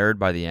tired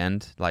by the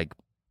end. Like,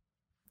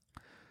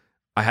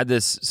 I had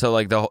this, so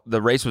like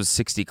the race was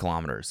 60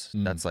 kilometers.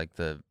 That's like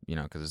the,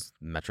 because it's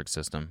the metric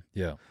system.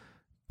 Yeah.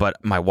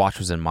 But my watch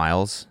was in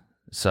miles.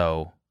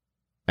 So,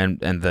 and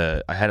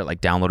I had it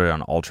like downloaded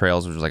on All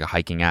Trails, which was like a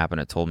hiking app,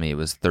 and it told me it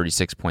was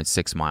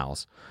 36.6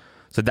 miles.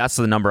 So that's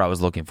the number I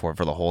was looking for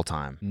the whole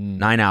time.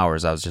 9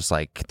 hours, I was just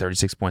like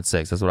 36.6.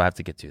 That's what I have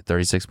to get to,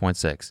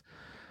 36.6.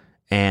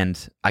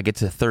 And I get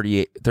to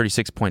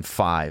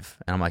 36.5,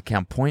 and I'm like, okay,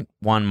 I'm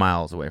 0.1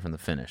 miles away from the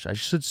finish. I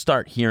should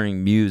start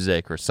hearing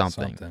music or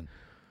something.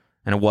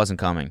 And it wasn't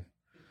coming.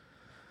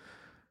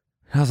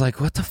 And I was like,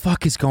 what the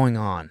fuck is going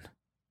on?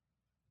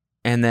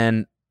 And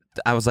then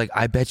I was like,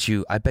 I bet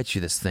you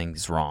this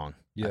thing's wrong.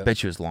 Yeah. I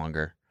bet you it's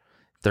longer.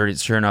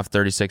 Sure enough,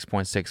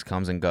 36.6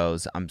 comes and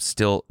goes. I'm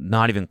still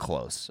not even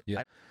close.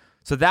 Yeah.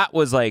 So that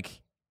was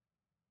like,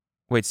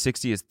 wait,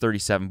 60 is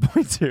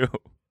 37.2.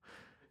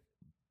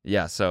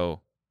 Yeah,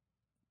 so,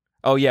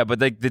 oh yeah, but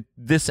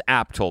this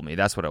app told me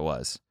that's what it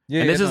was.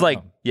 Yeah, and this yeah, is no,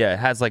 like, no. yeah, it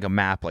has like a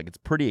map, like it's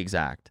pretty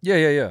exact.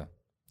 Yeah.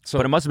 So,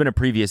 But it must have been a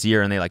previous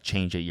year, and they like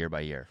change it year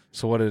by year.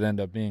 So what did it end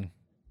up being?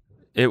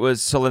 It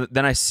was, so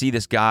then I see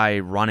this guy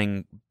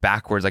running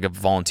backwards, like a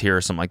volunteer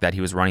or something like that.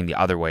 He was running the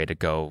other way to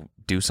go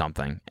do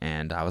something.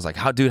 And I was like,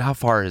 how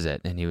far is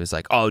it? And he was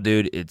like, oh,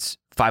 dude, it's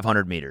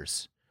 500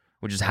 meters,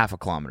 which is half a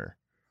kilometer.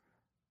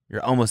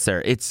 You're almost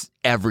there. It's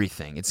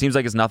everything. It seems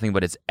like it's nothing,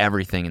 but it's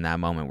everything in that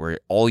moment where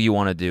all you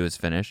want to do is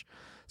finish.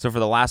 So for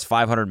the last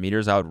 500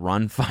 meters, I would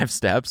run 5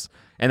 steps,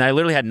 and I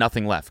literally had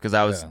nothing left because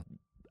I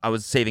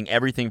was saving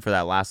everything for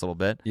that last little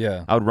bit.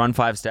 Yeah. I would run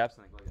 5 steps,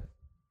 and I'd go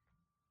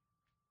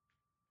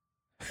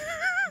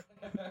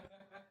like that.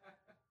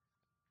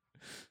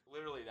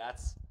 Literally,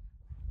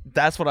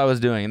 that's what I was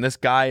doing. And this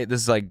guy,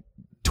 this like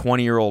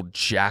 20-year-old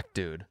jack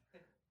dude,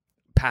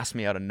 passed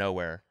me out of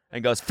nowhere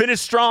and goes, "Finish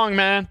strong,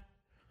 man."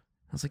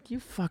 I was like, you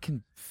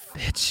fucking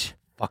bitch.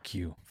 Fuck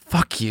you.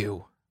 Fuck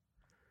you.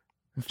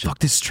 Fuck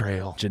this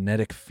trail.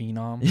 Genetic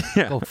phenom.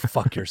 Yeah. Go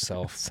fuck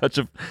yourself. Such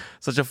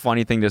a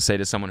funny thing to say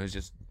to someone who's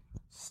just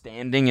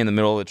standing in the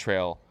middle of the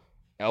trail,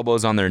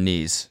 elbows on their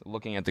knees,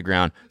 looking at the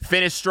ground.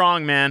 Finish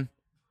strong, man.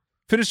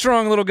 Finish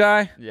strong, little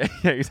guy. Yeah,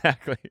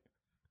 exactly.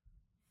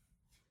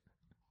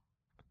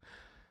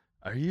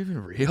 Are you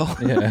even real?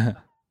 Yeah.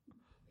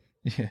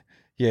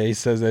 Yeah, he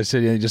says that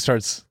shit. And he just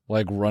starts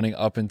like running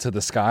up into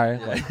the sky,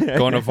 like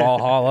going to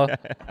Valhalla.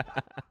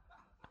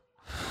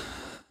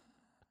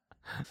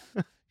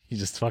 You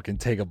just fucking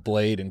take a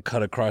blade and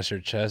cut across your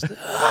chest.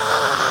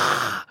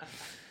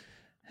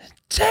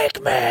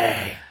 Take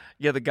me.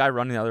 Yeah, the guy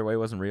running the other way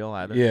wasn't real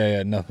either.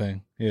 Yeah,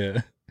 nothing.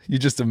 Yeah. You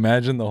just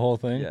imagine the whole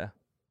thing? Yeah.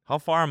 How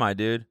far am I,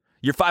 dude?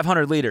 You're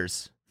 500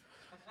 liters.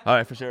 All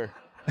right, for sure.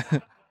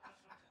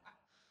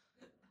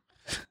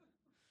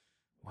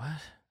 What?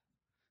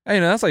 Hey,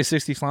 that's like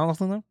 60 kilometers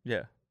though.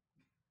 Yeah.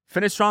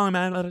 Finish strong,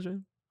 man.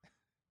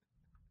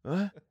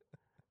 What?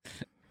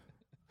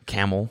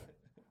 Camel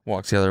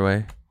walks the other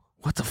way.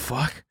 What the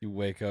fuck? You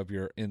wake up,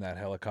 you're in that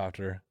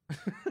helicopter.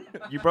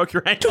 You broke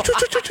your ankle.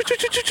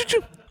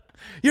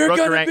 You're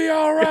gonna be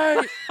all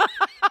right.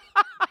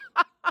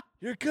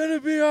 You're gonna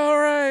be all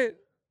right.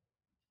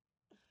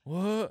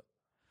 What?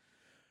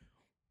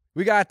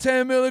 We got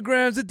 10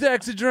 milligrams of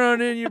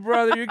Dexedrone in you,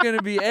 brother. You're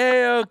gonna be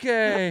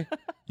A-okay.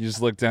 You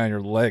just look down,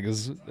 your leg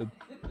is a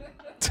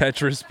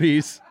Tetris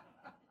piece.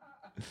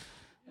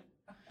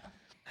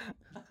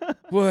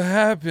 What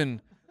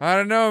happened? I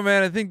don't know,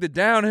 man. I think the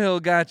downhill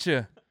got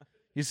you.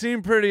 You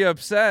seem pretty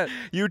upset.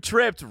 You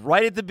tripped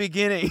right at the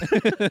beginning.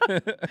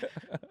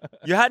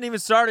 You hadn't even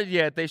started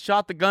yet. They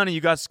shot the gun and you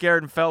got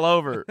scared and fell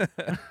over.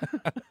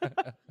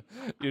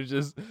 You're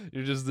just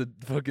the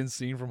fucking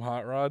scene from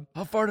Hot Rod.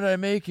 How far did I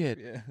make it?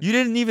 Yeah. You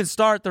didn't even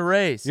start the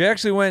race. You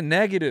actually went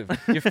negative.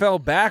 You fell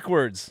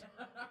backwards.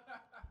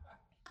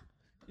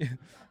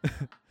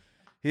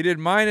 He did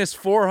minus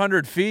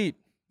 400 feet.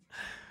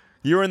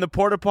 You were in the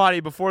porta potty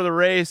before the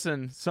race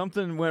and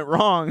something went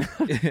wrong.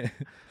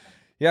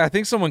 Yeah, I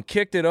think someone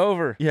kicked it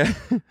over. Yeah.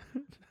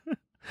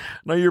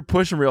 No, you're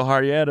pushing real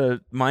hard. You had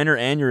a minor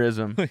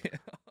aneurysm.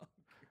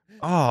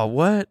 Oh,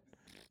 what?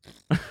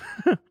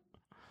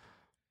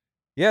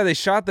 Yeah, they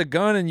shot the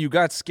gun and you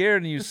got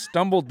scared and you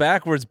stumbled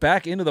backwards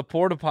back into the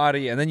porta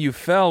potty and then you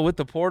fell with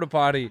the porta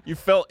potty. You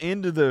fell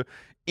into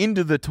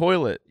the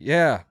toilet.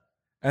 Yeah.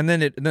 And then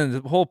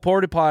the whole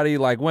porta potty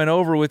like went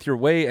over with your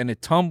weight and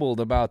it tumbled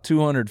about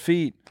 200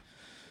 feet.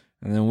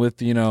 And then with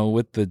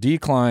the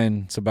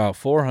decline, it's about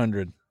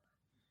 400.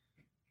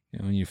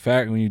 When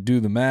you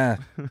do the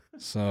math.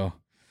 So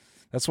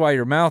that's why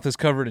your mouth is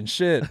covered in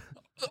shit.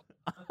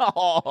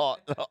 Oh,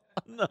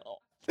 no.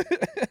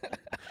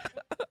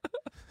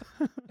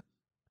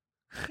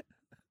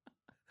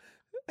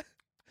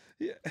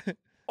 Yeah.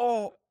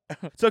 Oh,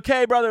 it's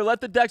okay, brother. Let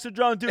the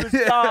Dexedrone do his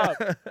job.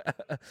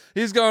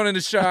 He's going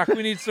into shock.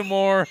 We need some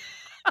more.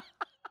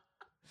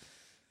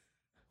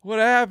 What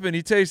happened?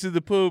 He tasted the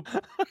poop.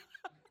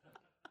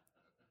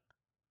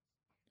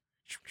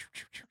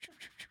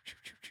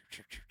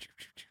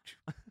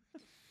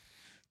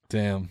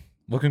 Damn.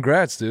 Well,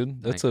 congrats,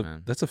 dude. Thanks,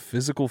 that's a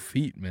physical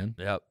feat, man.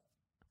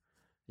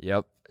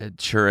 Yep.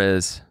 It sure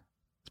is.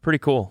 It's pretty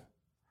cool.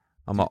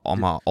 I'm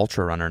a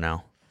ultra runner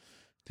now.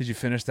 Did you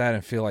finish that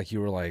and feel like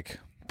you were like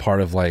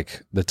part of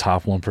like the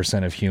top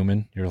 1% of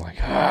human? You're like,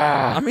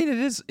 ah. I mean,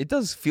 it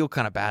does feel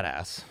kind of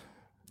badass.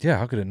 Yeah,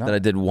 how could it not? That I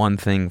did one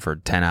thing for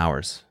 10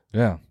 hours.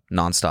 Yeah.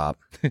 Nonstop.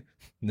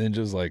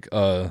 Ninja's like,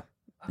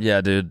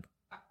 yeah, dude.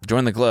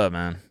 Join the club,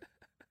 man.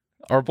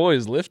 Our boy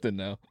is lifting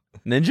now.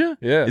 Ninja?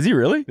 Yeah. Is he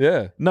really?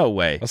 Yeah. No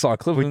way. I saw a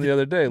clip of him the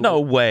other day. No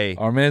way.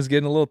 Our man's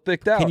getting a little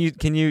thicked out.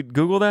 Can you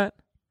Google that?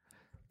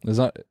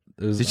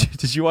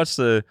 Did you watch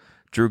the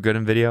Drew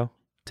Gooden video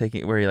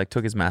where he like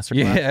took his master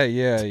class?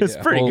 Yeah. It's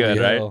pretty Holy good,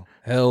 hell.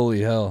 right?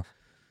 Holy hell.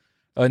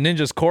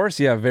 Ninja's course,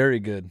 yeah, very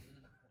good.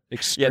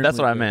 Extremely yeah, that's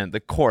what I good. meant.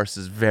 The course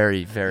is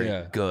very,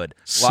 very good.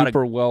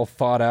 Super well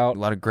thought out. A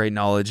lot of great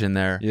knowledge in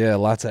there. Yeah,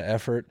 lots of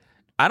effort.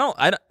 I don't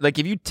like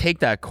if you take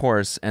that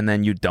course and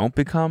then you don't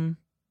become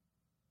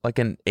like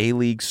an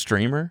A-League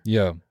streamer.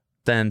 Yeah.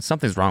 Then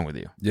something's wrong with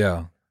you.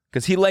 Yeah.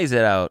 Because he lays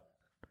it out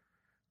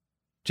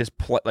just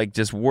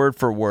word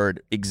for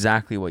word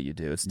exactly what you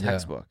do. It's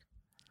textbook.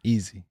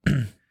 Easy.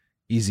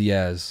 Easy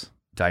as.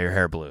 Dye your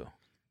hair blue.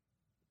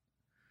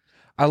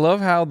 I love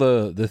how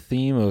the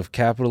theme of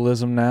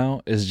capitalism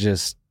now is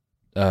just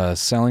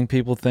selling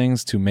people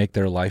things to make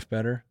their life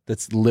better.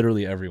 That's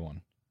literally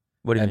everyone.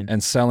 What do you mean?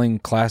 And selling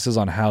classes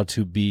on how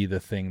to be the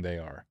thing they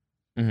are.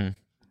 Mm-hmm.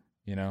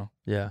 You know?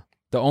 Yeah.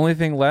 The only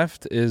thing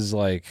left is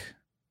like,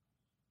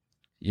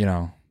 It's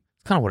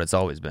kind of what it's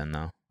always been,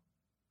 though.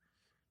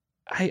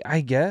 I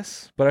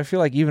guess. But I feel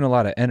like even a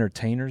lot of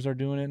entertainers are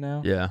doing it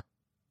now. Yeah.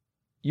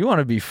 You want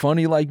to be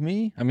funny like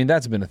me? I mean,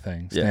 that's been a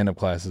thing. Stand-up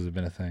classes have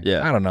been a thing.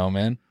 Yeah. I don't know,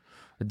 man.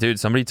 Dude,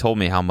 somebody told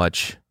me how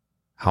much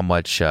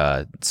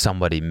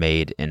somebody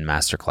made in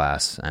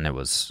masterclass, and it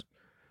was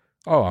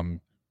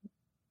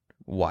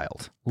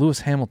wild. Lewis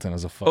Hamilton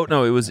is a fucking. Oh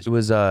no, it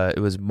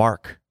was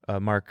Mark.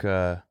 Mark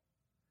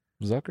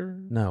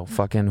Zucker? No,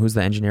 fucking who's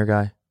the engineer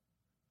guy?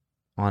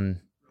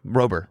 On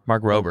Rober,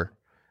 Mark Rober.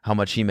 How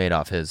much he made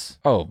off his?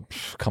 Oh,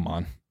 come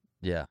on.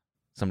 Yeah,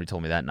 somebody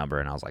told me that number,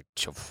 and I was like,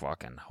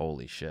 fucking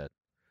holy shit.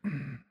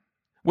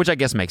 Which I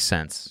guess makes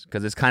sense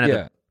because it's kind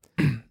of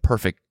the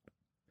perfect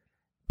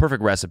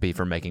recipe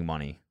for making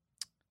money.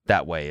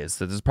 That way is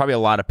that there's probably a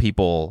lot of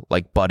people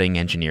like budding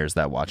engineers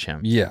that watch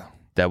him. Yeah,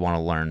 that want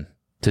to learn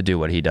to do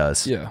what he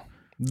does. Yeah,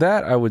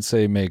 that I would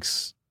say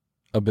makes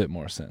a bit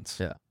more sense.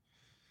 Yeah.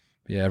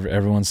 Yeah,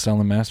 everyone's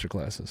selling master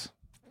classes.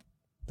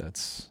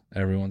 That's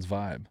everyone's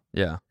vibe.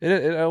 Yeah.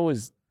 It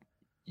always,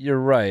 you're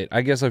right.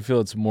 I guess I feel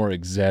it's more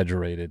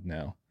exaggerated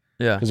now.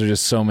 Yeah. Because there's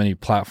just so many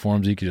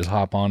platforms you could just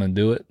hop on and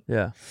do it.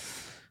 Yeah.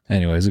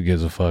 Anyways, who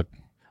gives a fuck?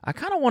 I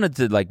kind of wanted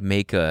to like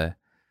make a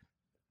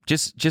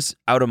just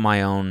out of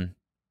my own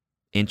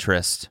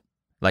interest,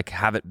 like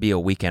have it be a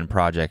weekend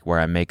project where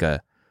I make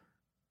a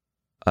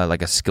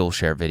like a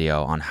Skillshare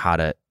video on how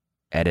to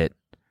edit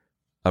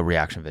a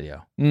reaction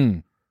video.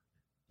 Mm.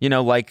 You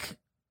know, like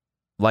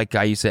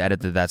I used to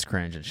edit the That's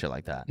Cringe and shit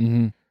like that.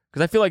 Mm-hmm.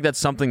 Because I feel like that's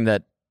something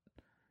that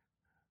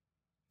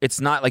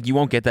it's not like you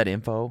won't get that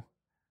info.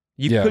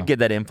 You could get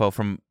that info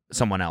from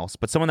someone else,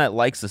 but someone that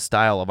likes the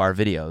style of our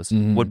videos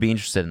would be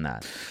interested in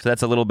that. So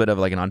that's a little bit of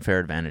like an unfair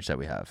advantage that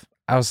we have.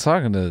 I was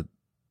talking to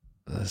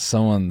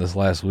someone this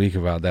last week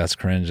about That's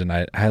Cringe, and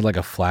I had like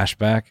a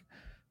flashback.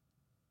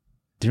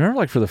 Do you remember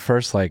like for the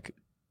first like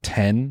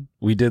 10,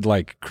 we did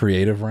like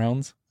creative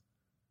rounds?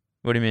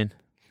 What do you mean?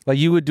 Like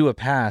you would do a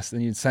pass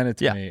and you'd send it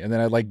to me, and then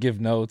I'd like give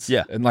notes.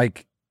 Yeah. And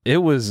like it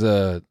was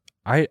I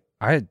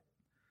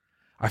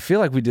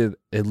feel like we did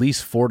at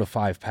least 4 to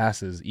 5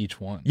 passes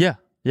each one. Yeah.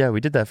 Yeah, we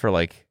did that for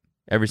like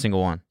every single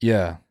one.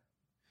 Yeah.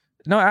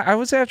 No, I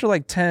would say after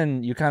like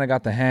 10, you kind of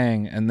got the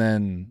hang, and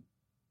then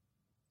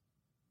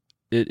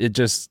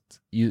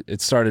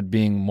it started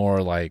being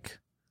more like,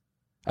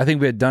 I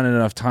think we had done it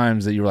enough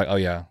times that you were like, oh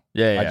yeah,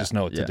 I just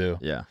know what to do.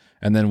 Yeah.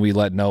 And then we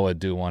let Noah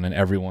do one, and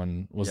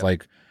everyone was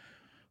like,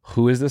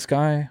 who is this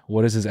guy?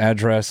 What is his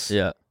address?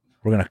 Yeah.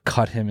 We're going to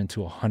cut him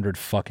into 100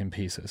 fucking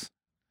pieces.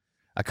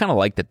 I kind of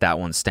like that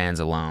one stands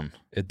alone.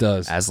 It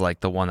does. As like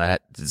the one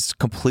that is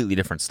completely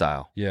different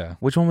style. Yeah.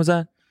 Which one was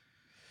that?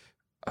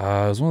 It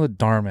was one of the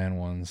Darman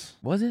ones.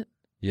 Was it?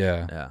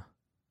 Yeah. Yeah.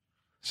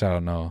 Shout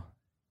out Noah.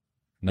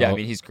 Yeah, I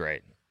mean, he's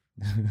great.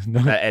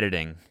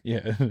 Editing.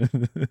 Yeah.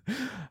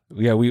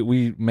 Yeah,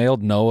 we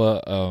mailed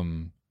Noah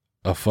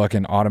a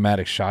fucking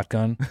automatic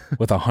shotgun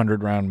with a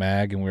 100-round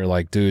mag, and we were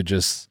like, dude,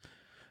 just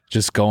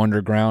go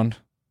underground.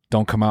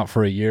 Don't come out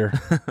for a year.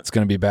 It's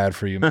going to be bad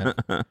for you, man.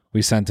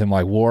 We sent him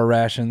like war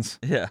rations.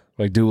 Yeah.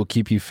 Like, dude, we'll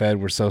keep you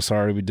fed. We're so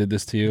sorry we did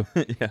this to you.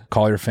 Yeah.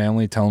 Call your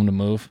family. Tell them to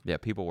move. Yeah,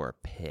 people were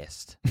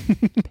pissed.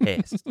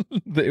 Pissed.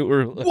 They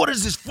were like, what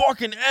is this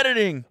fucking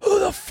editing? Who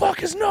the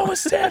fuck is Noah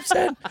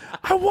Sampson?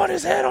 I want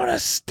his head on a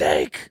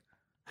steak.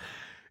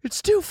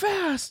 It's too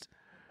fast.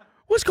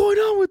 What's going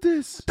on with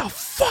this? What the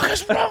fuck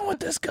is wrong with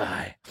this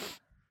guy?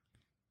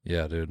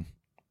 Yeah, dude.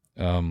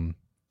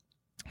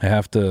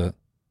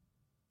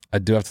 I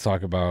do have to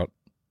talk about,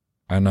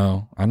 I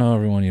know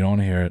everyone, you don't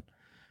want to hear it,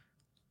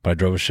 but I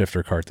drove a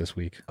shifter cart this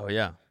week. Oh,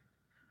 yeah.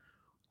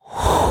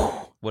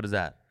 What is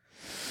that?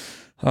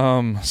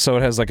 So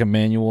it has like a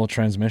manual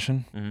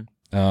transmission.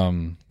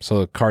 Mm-hmm. So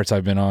the carts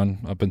I've been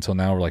on up until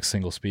now were like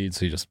single speed,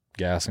 so you just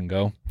gas and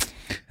go.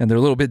 And they're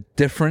a little bit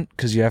different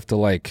because you have to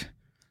like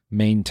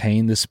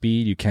maintain the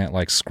speed. You can't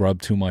like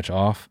scrub too much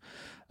off.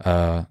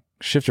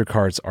 Shifter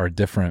carts are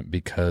different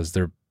because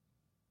they're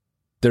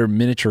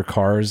miniature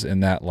cars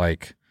in that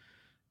like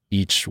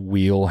each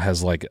wheel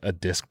has like a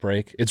disc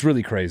brake. It's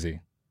really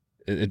crazy.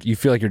 You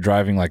feel like you're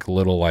driving like a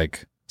little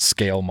like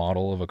scale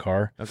model of a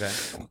car. Okay.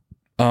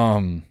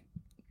 And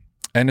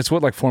it's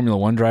what like Formula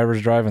One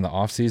drivers drive in the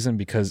off season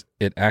because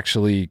it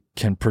actually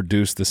can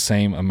produce the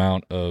same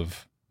amount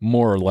of,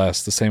 more or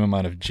less the same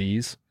amount of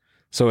G's.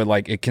 So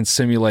it can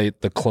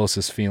simulate the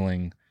closest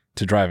feeling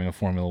to driving a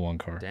Formula One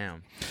car.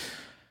 Damn.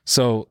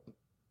 So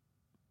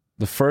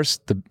the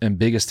first and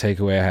biggest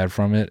takeaway I had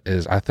from it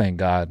is I thank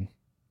God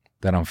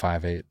that I'm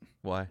 5'8".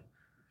 Why?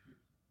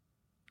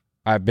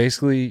 I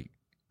basically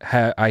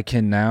I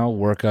can now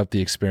work up the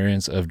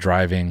experience of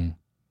driving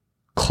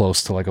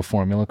close to like a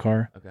formula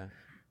car. Okay.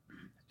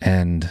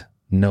 And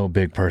no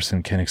big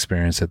person can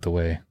experience it the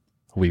way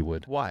we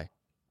would. Why?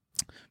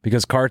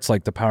 Because carts,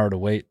 like the power to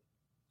weight,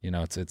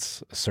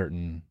 it's a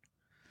certain,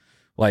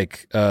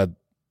 like the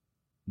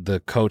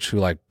coach who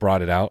like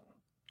brought it out.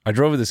 I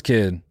drove with this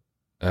kid.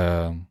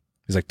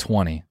 He's like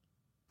 20,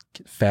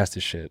 fast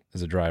as shit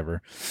as a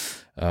driver.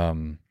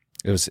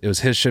 It was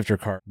his shifter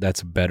cart.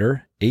 That's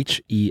better,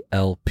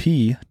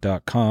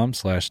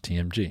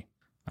 HELP.com/TMG. I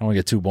don't want to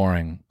get too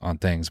boring on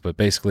things, but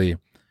basically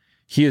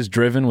he is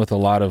driven with a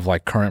lot of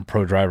like current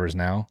pro drivers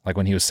now. Like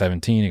when he was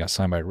 17, he got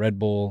signed by Red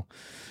Bull.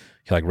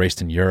 He like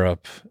raced in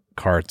Europe,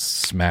 karts,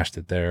 smashed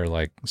it there,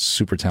 like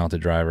super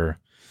talented driver.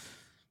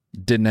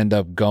 Didn't end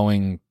up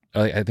going,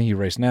 I think he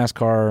raced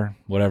NASCAR,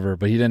 whatever,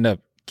 but he'd end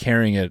up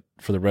carrying it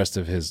for the rest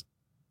of his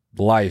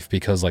life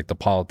because like the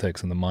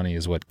politics and the money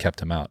is what kept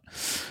him out.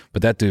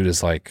 But that dude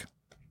is like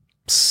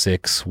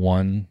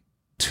 6'1",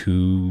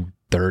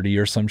 230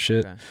 or some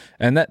shit. Okay.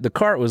 And that the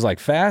cart was like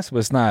fast, but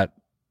it's not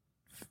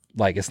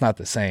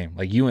the same.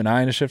 Like you and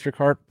I in a shifter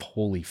cart,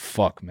 holy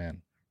fuck,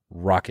 man.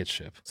 Rocket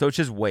ship. So it's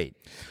just weight.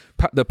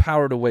 The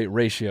power to weight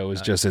ratio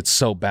is just, it's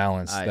so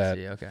balanced I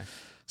see, okay.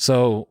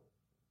 So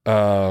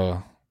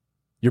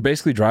you're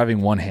basically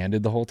driving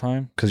one-handed the whole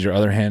time because your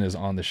other hand is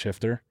on the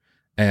shifter,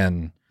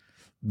 and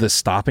the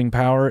stopping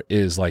power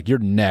is like your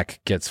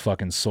neck gets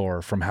fucking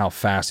sore from how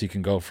fast you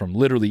can go from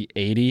literally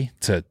 80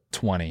 to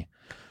 20.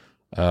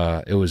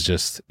 It was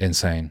just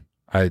insane.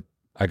 I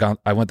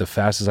went the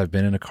fastest I've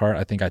been in a cart.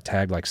 I think I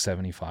tagged like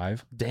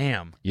 75.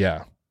 Damn.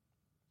 Yeah.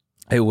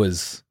 It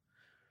was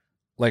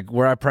like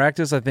where I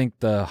practice, I think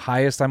the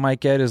highest I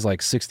might get is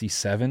like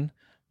 67,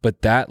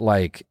 but that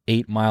like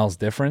 8 miles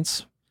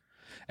difference.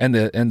 And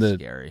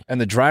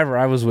the driver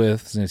I was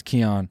with, his name's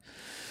Keon,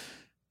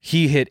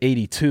 he hit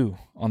 82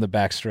 on the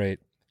back straight.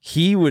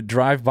 He would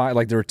drive by,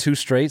 like there were 2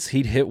 straights,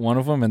 he'd hit one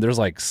of them and there's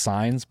like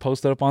signs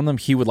posted up on them.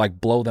 He would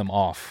like blow them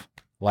off.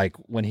 Like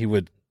when he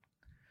would,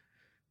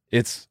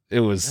 it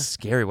was That's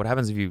scary. What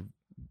happens if you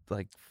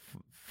like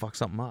fuck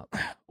something up?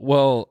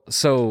 Well,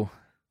 so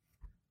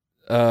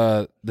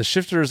the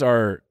shifters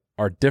are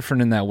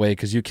different in that way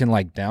because you can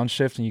like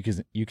downshift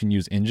and you can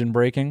use engine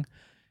braking.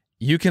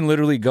 You can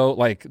literally go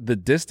like the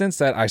distance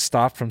that I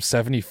stopped from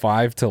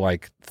 75 to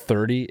like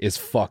 30 is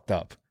fucked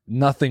up.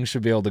 Nothing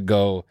should be able to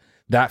go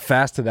that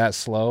fast to that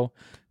slow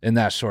in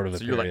that short of a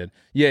period.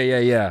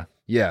 Yeah.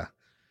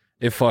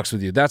 It fucks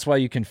with you. That's why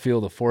you can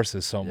feel the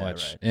forces so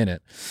much in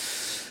it.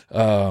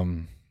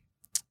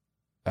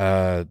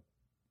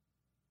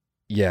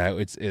 Yeah,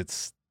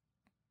 it's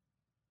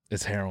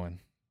heroin.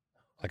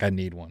 Like I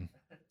need one.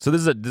 So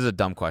this is a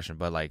dumb question,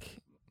 but like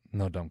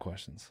no dumb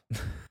questions.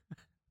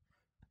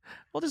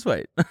 Well, just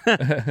wait.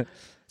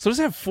 So does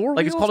it have 4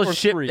 like wheels it's called or a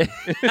shift. 3?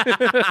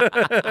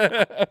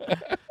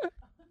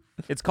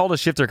 It's called a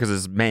shifter because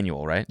it's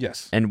manual, right?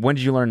 Yes. And when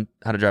did you learn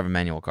how to drive a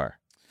manual car?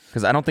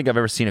 Because I don't think I've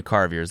ever seen a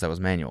car of yours that was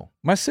manual.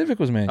 My Civic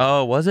was manual.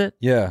 Oh, was it?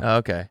 Yeah. Oh,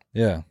 okay.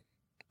 Yeah.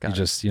 Got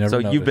You never So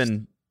noticed. you've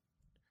been.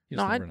 You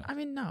No, just I never know.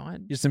 mean no.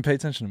 You just didn't pay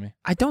attention to me.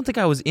 I don't think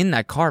I was in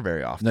that car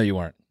very often. No, you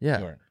weren't. Yeah.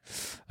 You weren't.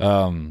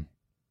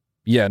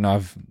 Yeah, no,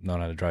 I've known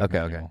how to drive. Okay,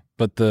 manual. okay.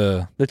 But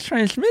the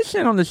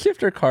transmission on the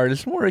shifter card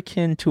is more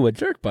akin to a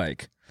dirt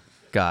bike.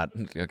 God.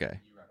 Okay.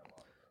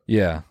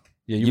 Yeah.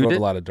 Yeah, you You rode did?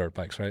 a lot of dirt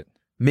bikes, right?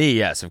 Me,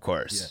 yes, of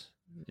course.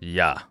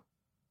 Yeah.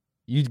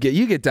 You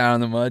get down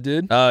in the mud,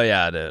 dude. Oh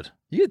yeah, dude.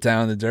 You get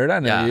down in the dirt. I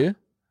know Yeah. you.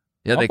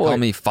 Yeah, My they boy- call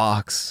me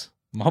Fox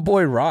My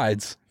boy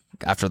rides.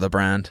 after the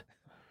brand.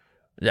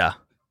 Yeah.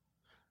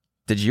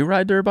 Did you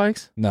ride dirt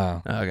bikes?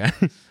 No. Okay.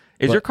 Is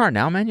But- your car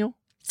now manual?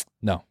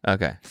 No.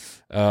 Okay.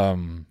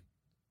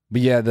 But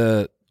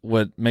yeah,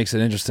 what makes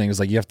it interesting is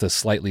like you have to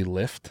slightly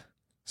lift.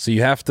 So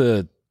you have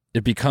to,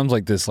 it becomes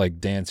like this like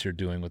dance you're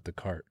doing with the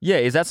cart. Yeah,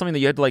 is that something that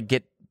you had to like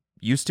get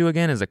used to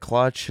again? Is a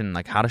clutch and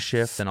like how to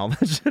shift and all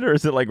that shit, or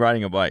is it like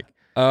riding a bike?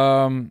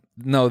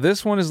 No,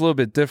 this one is a little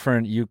bit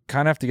different. You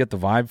kind of have to get the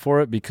vibe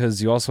for it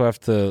because you also have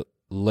to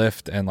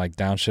lift and like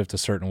downshift a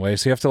certain way.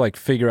 So you have to like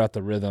figure out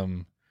the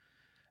rhythm.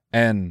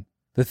 And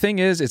the thing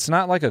is, it's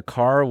not like a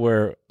car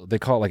where they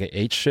call it like a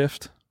H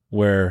shift,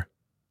 where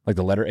like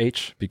the letter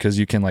H, because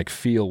you can like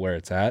feel where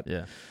it's at.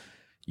 Yeah.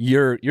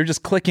 You're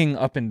just clicking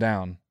up and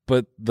down,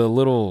 but the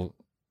little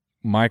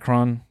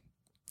micron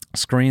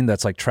screen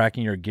that's like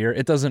tracking your gear,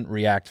 it doesn't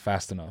react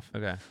fast enough.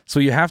 Okay. So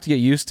you have to get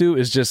used to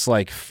is just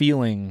like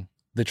feeling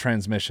the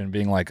transmission,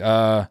 being like,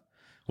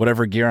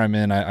 whatever gear I'm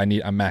in, I'm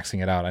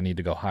maxing it out. I need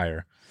to go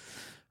higher.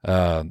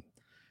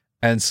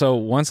 And so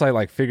once I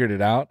like figured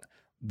it out,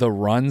 the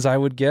runs I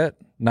would get,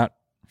 not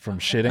from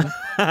shitting,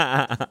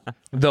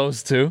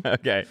 those two.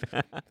 Okay.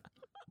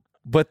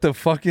 But the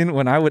fucking,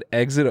 when I would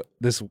exit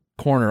this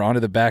corner onto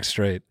the back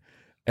straight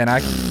and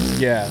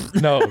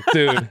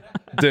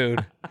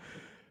dude,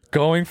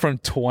 going from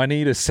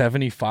 20 to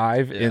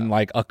 75 in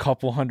like a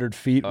couple hundred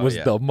feet was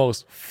the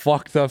most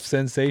fucked up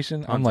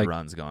sensation. Tons I'm like, of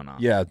runs going on.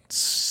 yeah,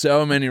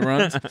 so many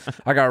runs.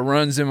 I got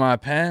runs in my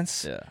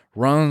pants,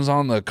 runs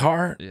on the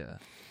cart.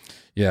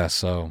 Yeah.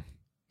 So,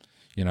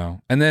 you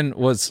know, and then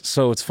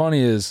what's funny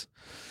is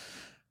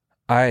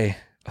I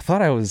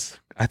thought I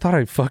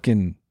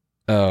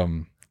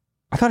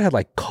had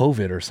like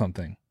COVID or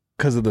something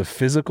because of the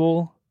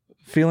physical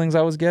feelings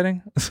I was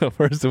getting. So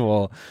first of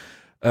all,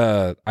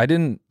 I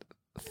didn't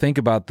think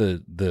about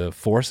the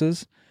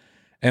forces,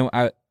 and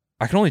I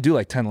could only do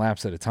like 10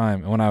 laps at a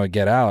time. And when I would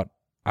get out,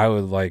 I go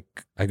like,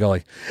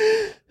 and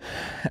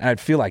I'd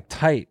feel like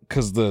tight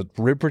because the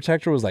rib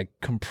protector was like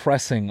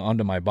compressing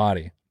onto my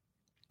body.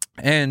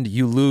 And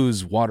you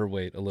lose water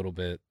weight a little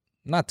bit,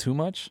 not too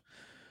much,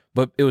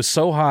 but it was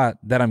so hot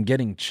that I'm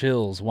getting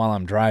chills while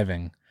I'm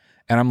driving,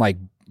 and I'm like,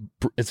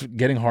 it's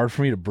getting hard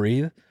for me to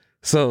breathe.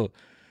 So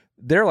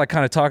they're like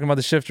kind of talking about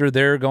the shifter.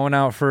 They're going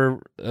out for,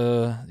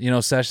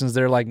 sessions.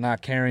 They're like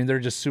not caring. They're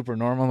just super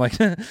normal. I'm like,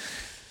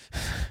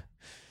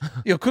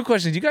 quick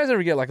question. Do you guys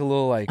ever get like a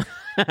little, like,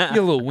 you get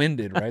a little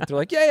winded, right? They're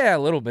like, yeah, a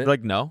little bit. You're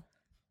like, no.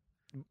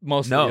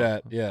 Mostly No.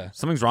 that, yeah.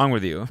 Something's wrong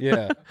with you.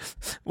 Yeah.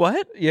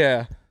 What?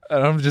 Yeah.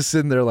 And I'm just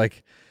sitting there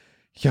like,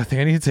 I think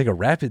I need to take a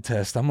rapid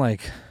test. I'm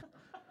like,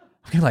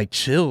 I'm getting like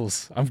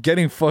chills. I'm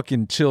getting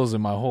fucking chills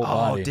in my whole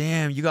body. Oh,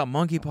 damn. You got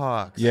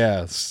monkeypox.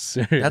 Yeah,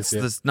 serious. That's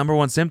the number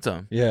one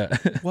symptom. Yeah.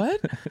 What?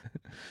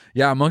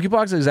 Yeah,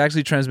 monkeypox is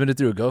actually transmitted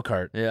through a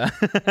go-kart. Yeah.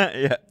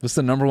 Yeah. That's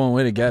the number one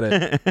way to get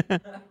it.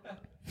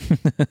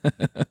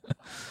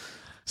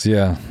 So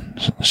yeah,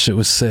 shit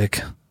was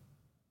sick.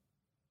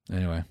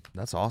 Anyway.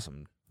 That's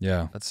awesome.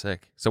 Yeah. That's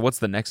sick. So what's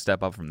the next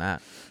step up from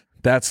that?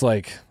 That's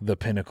like the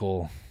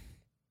pinnacle.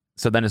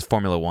 So then it's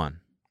Formula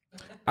One.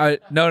 No.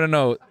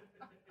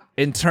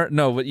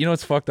 No, but you know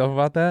what's fucked up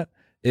about that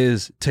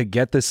is to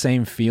get the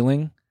same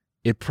feeling,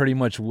 it pretty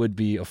much would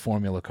be a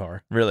Formula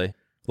car. Really?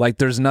 Like,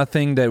 there's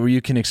nothing that where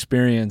you can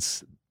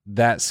experience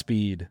that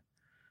speed.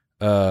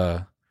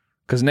 Because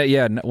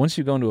once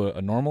you go into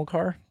a normal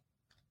car,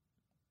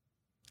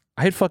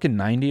 I hit fucking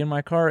 90 in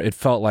my car. It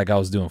felt like I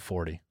was doing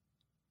 40.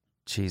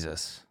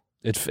 Jesus.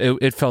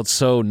 It felt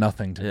so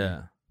nothing to me.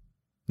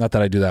 Not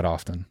that I do that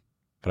often,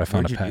 but I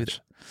found a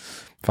patch.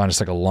 Found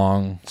just like a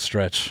long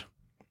stretch.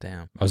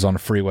 Damn. I was on a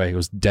freeway. It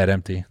was dead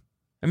empty.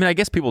 I mean, I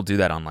guess people do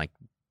that on like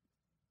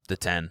the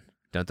 10,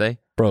 don't they?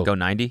 Bro. Go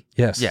 90?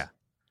 Yes. Yeah.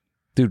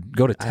 Dude,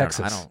 go to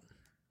Texas. I don't.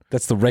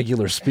 That's the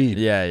regular speed.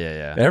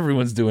 Yeah.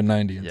 Everyone's doing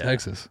 90 in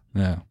Texas.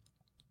 Yeah.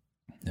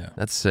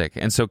 That's sick.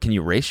 And so can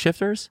you race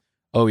shifters?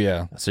 Oh,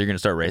 yeah. So you're going to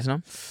start racing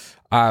them?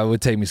 It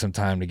would take me some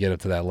time to get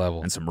up to that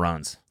level. And some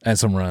runs.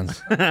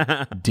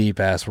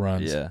 Deep-ass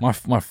runs. Yeah.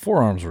 My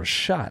forearms were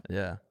shot.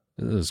 Yeah.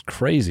 It was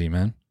crazy,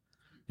 man.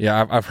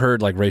 Yeah, I've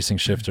heard like racing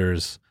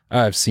shifters.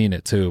 I've seen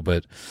it too,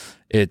 but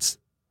it's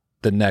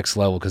the next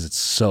level because it's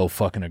so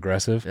fucking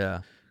aggressive.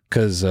 Yeah.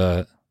 Because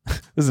this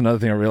is another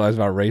thing I realized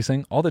about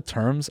racing. All the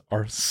terms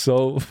are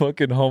so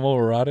fucking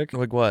homoerotic.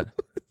 Like what?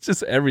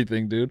 Just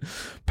everything, dude.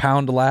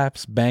 Pound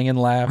laps, banging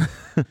lap.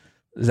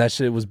 That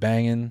shit was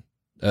banging.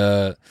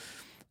 I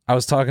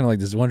was talking to like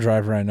this one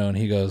driver I know, and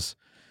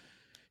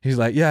he's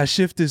like, yeah,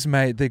 shifters,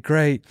 mate, they're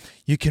great.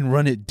 You can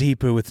run it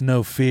deeper with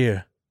no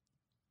fear.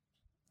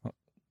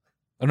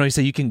 Oh, no, he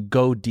said you can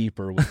go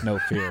deeper with no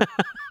fear.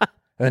 And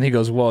then he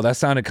goes, whoa, that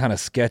sounded kind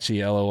of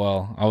sketchy,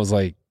 LOL. I was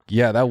like,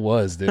 yeah, that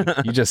was, dude.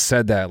 You just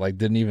said that, like,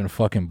 didn't even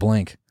fucking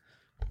blink.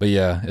 But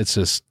yeah, it's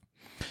just,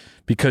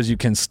 because you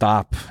can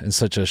stop in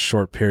such a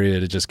short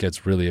period, it just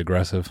gets really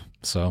aggressive.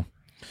 So,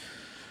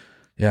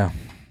 yeah,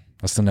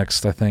 that's the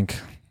next, I think,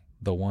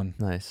 the one.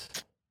 Nice.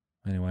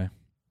 Anyway.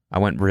 I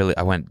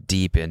went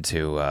deep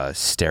into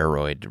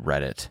steroid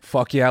Reddit.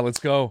 Fuck yeah, let's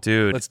go.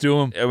 Dude. Let's do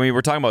them. I mean,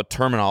 we're talking about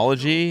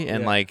terminology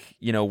and like,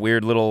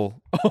 weird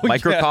little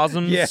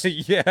microcosms.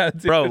 Yeah,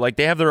 dude. Bro, like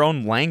they have their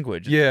own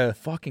language. Yeah. It's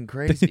fucking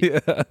crazy.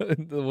 Yeah.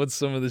 What's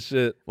some of the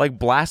shit? Like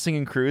blasting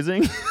and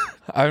cruising.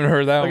 I haven't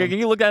heard that one. Can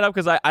you look that up?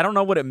 Because I don't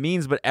know what it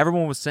means, but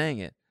everyone was saying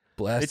it.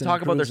 Blasting They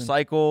talk and about their cruising.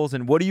 cycles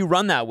and what do you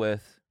run that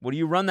with? What do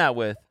you run that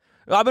with?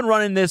 I've been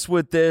running this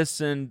with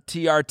this and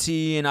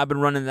TRT, and I've been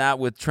running that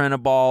with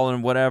Trenabol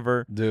and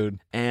whatever.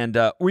 Dude. And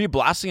were you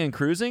blasting and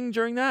cruising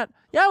during that?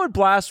 Yeah, I would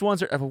blast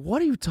once.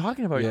 What are you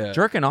talking about? Yeah.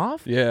 Jerking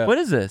off? Yeah. What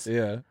is this?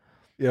 Yeah.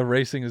 Yeah,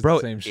 racing is Bro,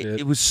 the same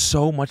shit. It was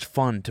so much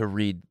fun to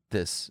read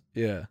this.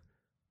 Yeah.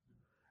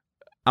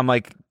 I'm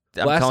Blasting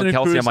telling and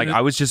Kelsey, I'm like, cruising.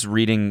 I was just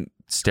reading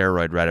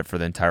steroid Reddit for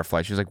the entire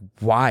flight. She was like,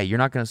 why? You're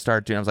not going to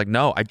start doing it. I was like,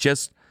 no, I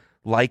just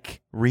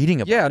like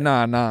reading about Yeah, it.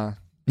 nah.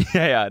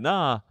 Yeah,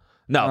 nah.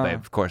 No, babe,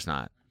 of course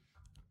not.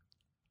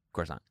 Of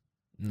course not.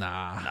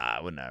 Nah,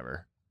 I would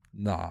never.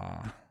 No,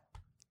 A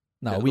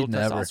we'd little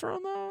never.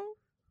 testosterone, though?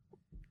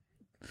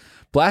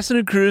 Blasting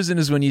and cruising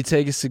is when you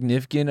take a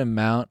significant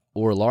amount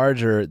or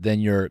larger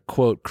than your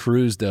quote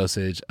cruise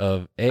dosage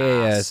of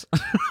AAS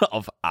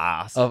of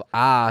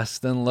AS,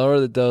 then lower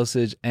the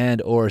dosage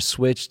and or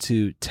switch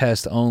to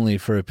test only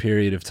for a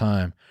period of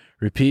time.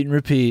 Repeat and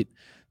repeat.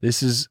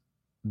 This is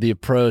the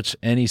approach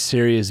any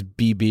serious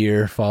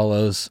B-beer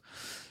follows.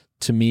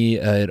 To me,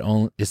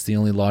 it's the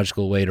only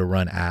logical way to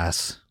run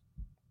ass.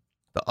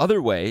 The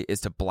other way is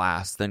to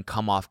blast, then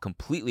come off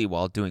completely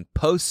while doing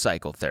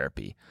post-cycle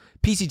therapy.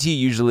 PCT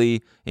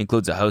usually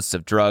includes a host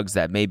of drugs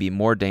that may be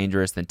more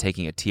dangerous than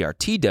taking a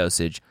TRT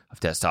dosage of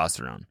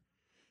testosterone.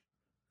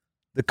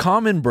 The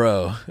common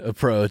bro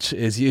approach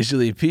is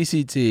usually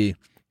PCT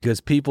because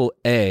people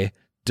A,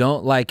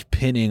 don't like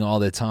pinning all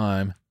the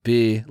time,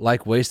 B,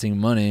 like wasting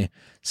money,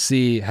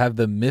 C, have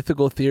the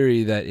mythical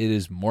theory that it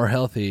is more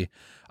healthy.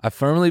 I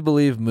firmly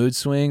believe mood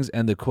swings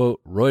and the quote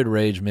roid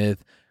rage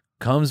myth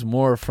comes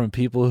more from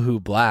people who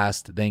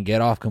blast than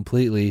get off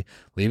completely,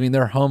 leaving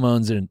their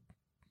hormones in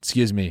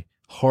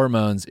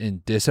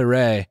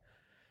disarray.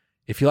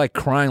 If you like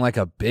crying like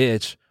a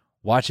bitch,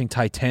 watching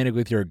Titanic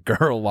with your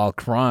girl while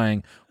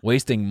crying,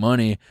 wasting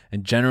money,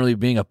 and generally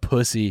being a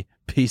pussy,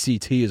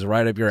 PCT is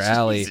right up your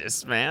alley.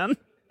 Jesus, man.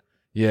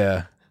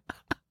 Yeah.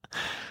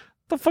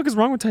 What the fuck is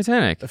wrong with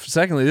Titanic?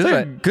 Secondly, this It's is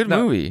like a good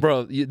movie.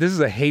 Bro, this is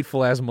a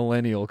hateful ass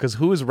millennial because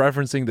who is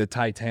referencing the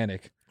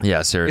Titanic?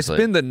 Yeah, seriously. It's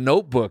been the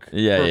Notebook for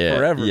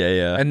forever.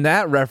 Yeah. And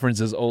that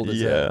reference is old as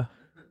hell.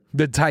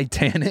 The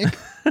Titanic?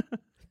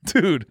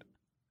 Dude,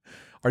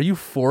 are you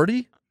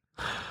 40?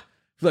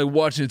 Like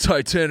watching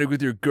Titanic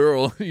with your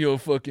girl,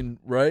 fucking,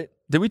 right?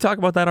 Did we talk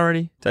about that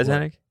already?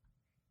 Titanic?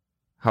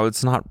 How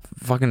it's not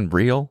fucking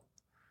real?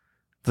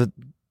 The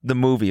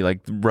movie, like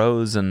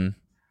Rose and...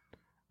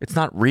 It's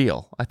not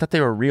real. I thought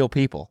they were real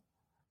people.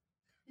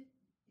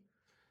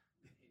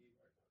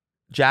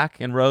 Jack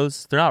and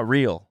Rose, they're not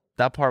real.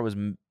 That part was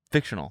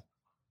fictional.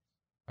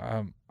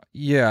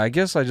 Yeah, I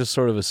guess I just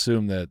sort of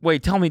assumed that.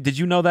 Wait, tell me, did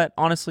you know that,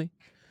 honestly?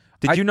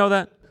 Did you know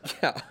that?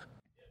 Yeah.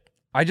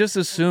 I just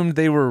assumed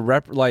they were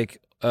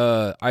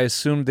I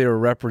assumed they were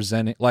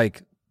representing,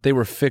 like, they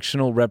were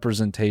fictional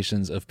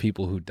representations of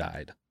people who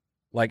died.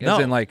 Like, as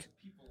in, like,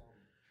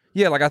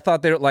 yeah, like, I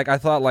thought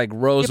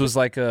Rose was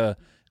like a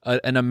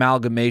an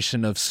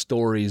amalgamation of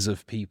stories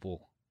of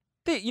people.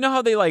 You know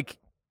how they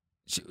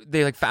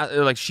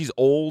she's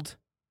old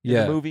in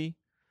the movie?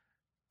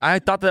 I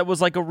thought that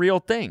was like a real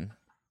thing.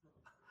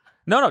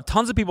 No,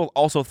 tons of people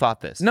also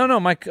thought this. No,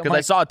 because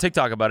I saw a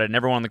TikTok about it, and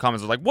everyone in the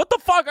comments was like, "What the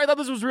fuck? I thought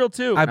this was real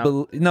too."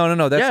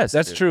 No.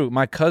 That's true.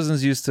 My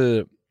cousins used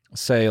to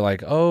say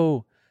like,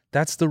 "Oh,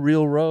 that's the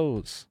real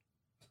Rose."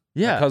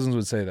 Yeah, my cousins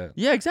would say that.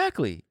 Yeah,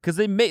 exactly. Because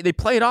they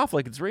play it off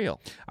like it's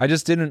real. I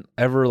just didn't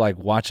ever like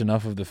watch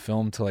enough of the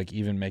film to like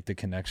even make the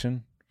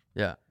connection.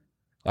 Yeah,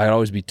 I'd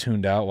always be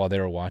tuned out while they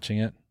were watching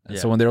it, and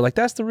Yeah. so when they were like,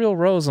 "That's the real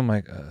Rose," I'm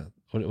like,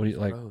 "What do you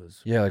like?"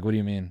 Rose. Yeah, like what do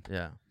you mean?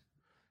 Yeah.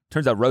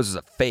 Turns out Rose is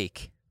a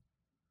fake.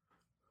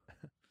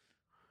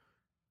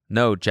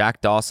 No,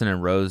 Jack Dawson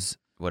and Rose,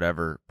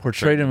 whatever.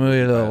 Portrayed in the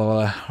movie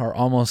are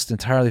almost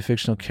entirely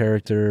fictional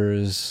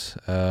characters.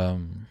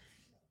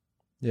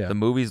 Yeah. The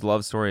movie's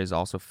love story is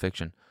also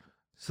fiction.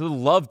 So the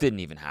love didn't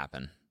even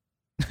happen.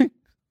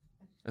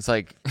 It's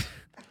like,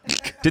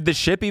 did the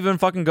ship even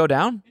fucking go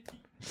down?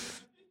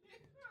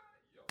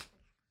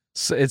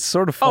 So it's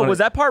sort of funny. Oh, was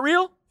that part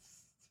real?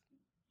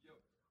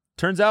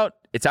 Turns out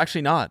it's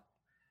actually not.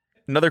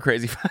 Another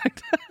crazy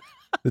fact.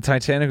 The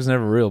Titanic was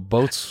never real.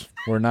 Boats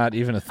were not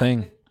even a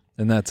thing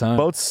in that time.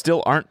 Boats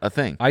still aren't a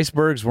thing.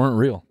 Icebergs weren't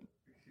real.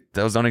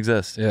 Those don't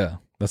exist. Yeah.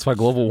 That's why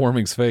global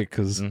warming's fake,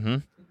 because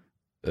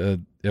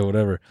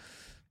whatever.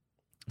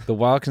 The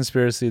wild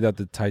conspiracy that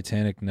the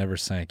Titanic never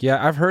sank.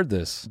 Yeah, I've heard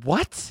this.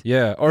 What?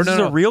 Yeah. Or this is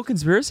a real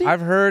conspiracy?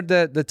 I've heard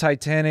that the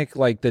Titanic,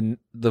 like the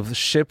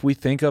ship we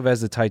think of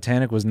as the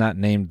Titanic, was not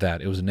named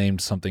that. It was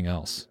named something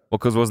else. Well,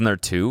 because wasn't there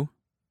two?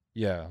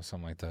 Yeah,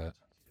 something like that.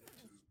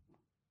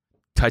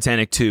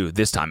 Titanic 2,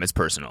 this time it's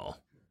personal.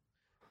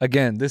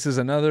 Again, this is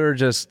another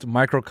just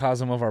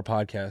microcosm of our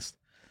podcast.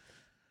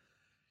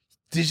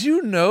 Did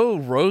you know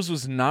Rose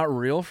was not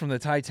real from the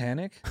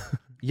Titanic?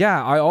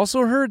 Yeah, I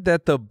also heard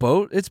that the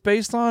boat it's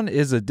based on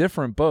is a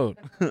different boat.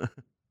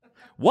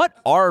 What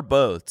are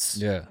boats?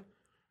 Yeah.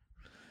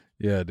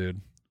 Yeah,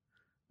 dude.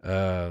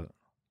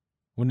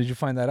 When did you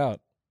find that out?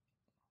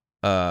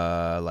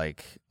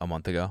 Like a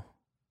month ago.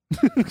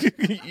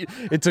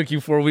 It took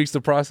you 4 weeks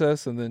to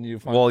process, and then you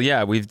find Well,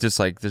 yeah, we've just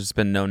there's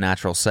been no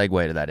natural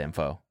segue to that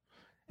info.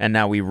 And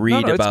now we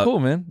read it's about cool,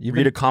 man.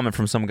 Read a comment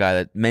from some guy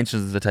that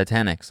mentions the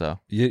Titanic, so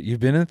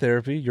you've been in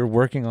therapy, you're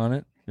working on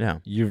it. Yeah.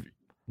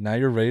 Now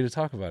you're ready to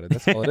talk about it.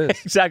 That's all it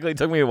is. Exactly. It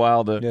took me a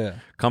while to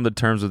come to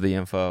terms with the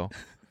info.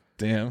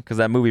 Damn. Because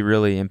that movie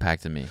really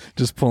impacted me.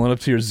 Just pulling up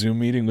to your Zoom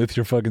meeting with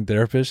your fucking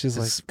therapist. She's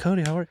like,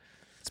 Cody, how are you?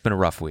 It's been a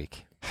rough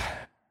week.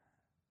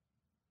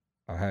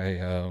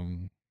 I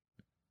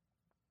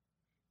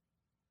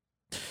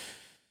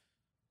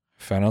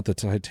found out the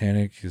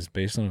Titanic is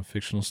based on a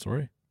fictional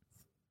story.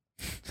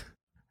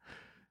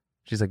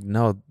 She's like,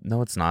 no,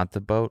 it's not.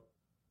 The boat.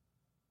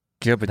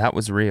 Yeah, but that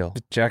was real.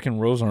 Jack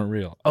and Rose aren't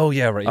real. Oh,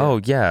 yeah, right. Yeah. Oh,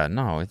 yeah.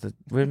 No. Wait a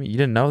minute, you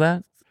didn't know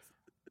that?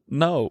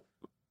 No.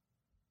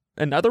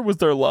 And neither was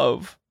their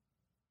love.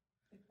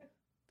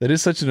 That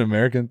is such an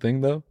American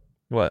thing, though.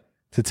 What?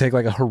 To take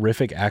like a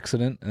horrific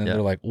accident and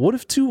they're like, what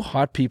if two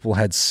hot people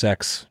had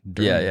sex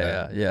during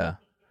that?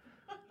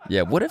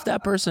 Yeah, what if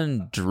that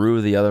person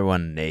drew the other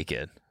one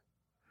naked?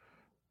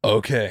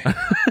 Okay.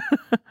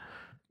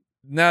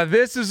 Now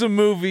this is a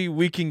movie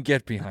we can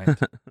get behind.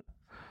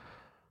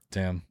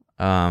 Damn.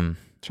 I'm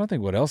trying to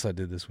think what else I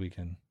did this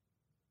weekend.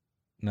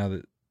 Now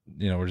that,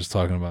 we're just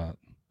talking about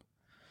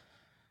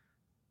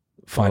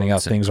finding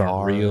out things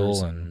aren't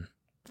real and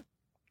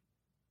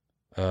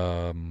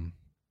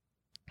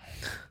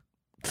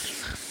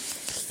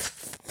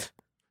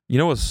You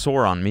know what's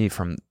sore on me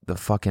from the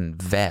fucking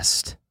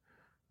vest?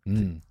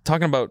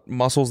 Talking about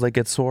muscles that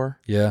get sore?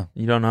 Yeah.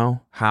 You don't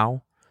know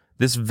how?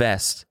 This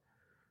vest,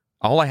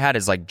 all I had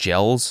is like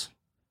gels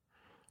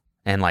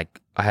and like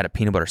I had a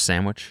peanut butter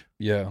sandwich.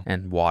 Yeah.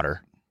 And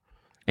water.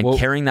 And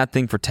carrying that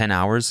thing for 10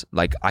 hours,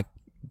 like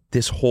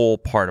this whole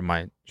part of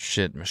my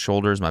shit, my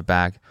shoulders, my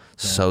back,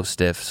 so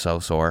stiff, so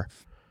sore.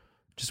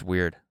 Just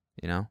weird,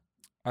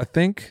 I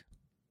think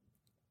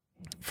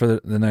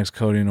for the next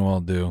Cody Noel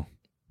do.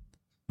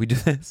 We do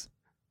this?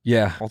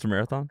 Yeah.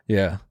 Ultramarathon?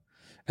 Yeah.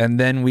 And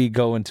then we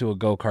go into a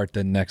go-kart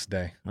the next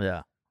day.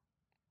 Yeah.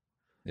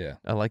 Yeah.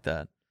 I like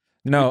that.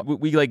 No.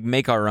 We like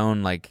make our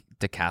own like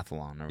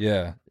decathlon.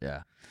 Yeah.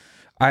 Yeah.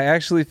 I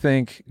actually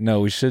think,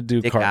 we should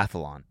do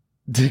decathlon.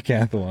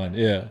 Decathlon,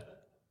 yeah.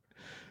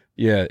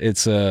 Yeah,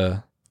 it's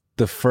the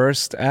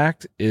first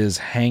act is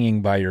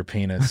hanging by your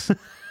penis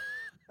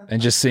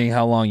and just seeing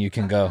how long you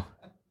can go.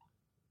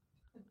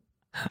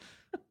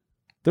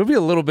 There'll be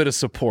a little bit of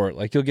support.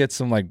 Like you'll get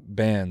some like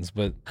bands,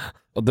 but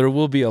there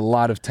will be a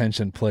lot of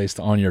tension placed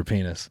on your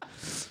penis.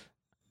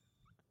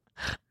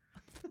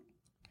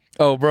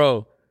 Oh,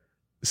 bro.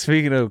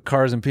 Speaking of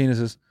cars and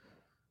penises,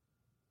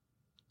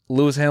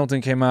 Lewis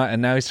Hamilton came out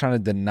and now he's trying to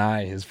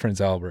deny his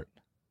Prince Albert.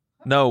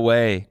 No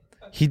way.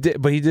 He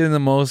did, but he did in the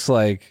most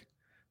like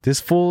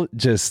this fool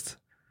just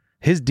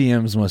his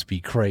DMs must be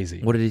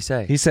crazy. What did he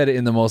say? He said it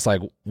in the most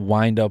like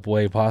wind up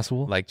way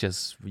possible. Like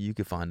just you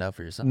could find out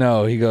for yourself.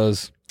 No, he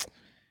goes,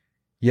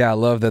 Yeah, I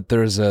love that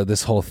there's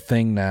this whole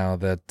thing now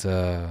that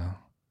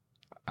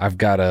I've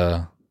got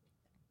a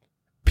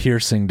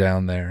piercing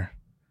down there.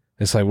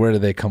 It's like, where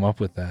did they come up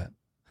with that?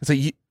 It's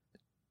like,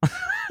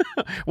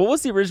 what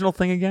was the original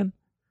thing again?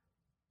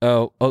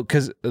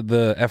 Because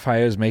the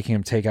FIO is making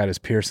him take out his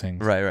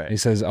piercings. Right. He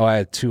says, I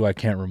had 2 I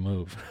can't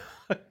remove.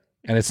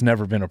 And it's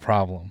never been a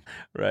problem.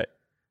 Right.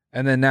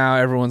 And then now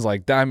everyone's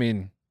like, I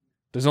mean,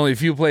 there's only a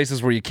few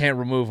places where you can't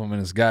remove them,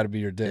 and it's got to be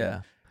your dick.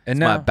 Yeah. And it's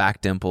now my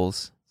back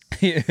dimples.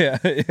 yeah.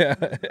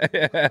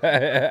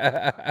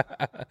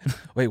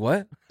 Wait,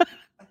 what?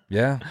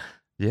 Yeah.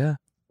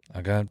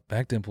 I got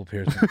back dimple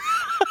piercing.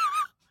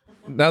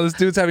 Now this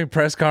dude's having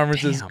press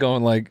conferences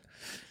going like,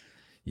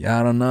 yeah,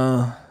 I don't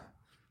know.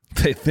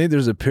 They think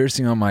there's a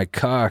piercing on my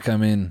cock. I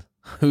mean,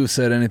 who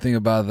said anything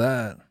about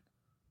that?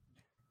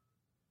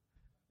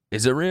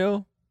 Is it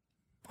real?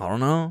 I don't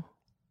know.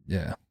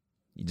 Yeah.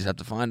 You just have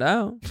to find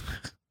out.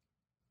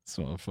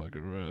 Someone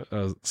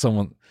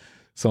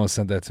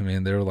sent that to me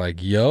and they were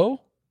like,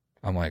 yo?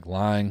 I'm like,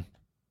 lying.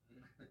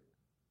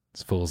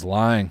 This fool's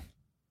lying.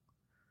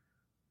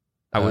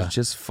 I was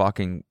just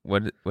fucking,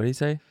 what did he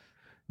say?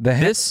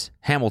 This,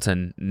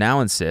 Hamilton now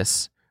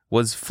insists,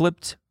 was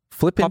flippant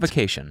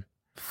provocation.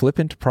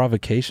 Flippant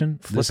provocation?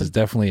 This is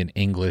definitely an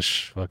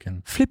English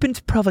fucking...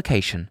 Flippant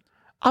provocation.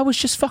 I was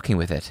just fucking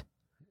with it.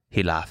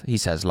 He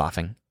says,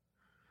 laughing.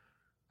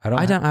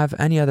 I don't have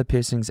any other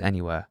piercings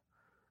anywhere.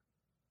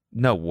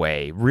 No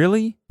way.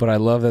 Really? But I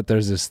love that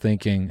there's this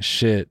thinking,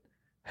 shit,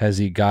 has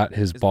he got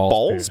his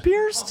balls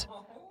pierced?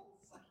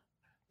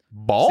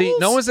 Balls? See,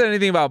 no one said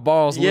anything about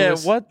balls, Yeah,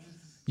 Lewis. what?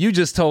 You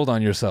just told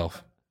on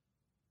yourself.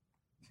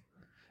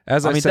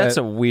 As I mean, said, that's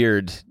a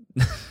weird...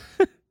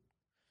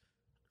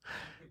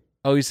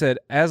 Oh, he said,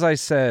 as I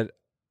said,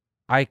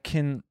 I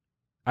can't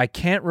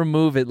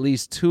remove at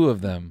least 2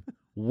 of them.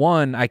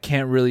 1, I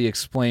can't really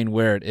explain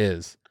where it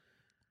is.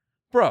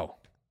 Bro.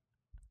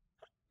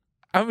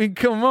 I mean,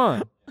 come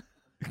on.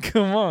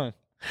 Come on.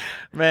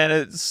 Man,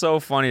 it's so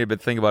funny to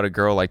think about a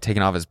girl like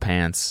taking off his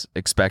pants,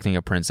 expecting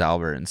a Prince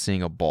Albert and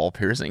seeing a ball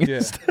piercing.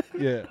 Yeah.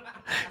 Yeah.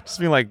 Just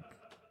being like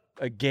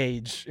a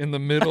gauge in the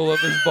middle of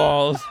his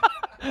balls.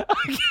 A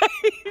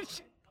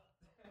gauge.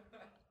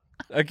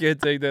 I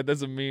can't take that.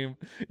 That's a meme.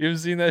 You ever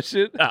seen that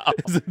shit? No.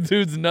 It's a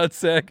dude's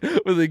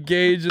nutsack with a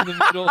gauge in the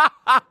middle.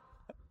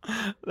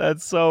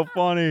 That's so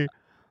funny.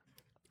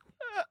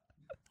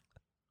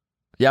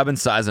 Yeah, I've been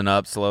sizing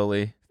up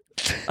slowly.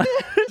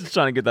 Just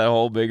trying to get that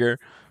hole bigger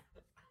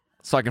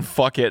so I can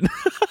fuck it.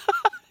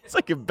 So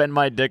I can bend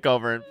my dick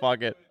over and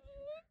fuck it.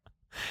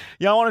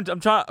 Yeah,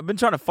 I've been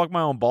trying to fuck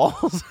my own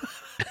balls.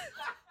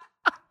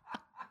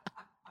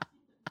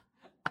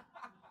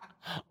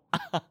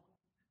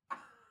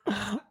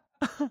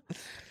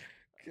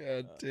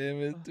 God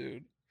damn it,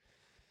 dude.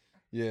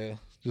 Yeah,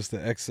 just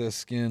the excess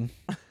skin.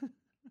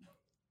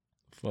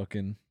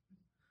 Fucking.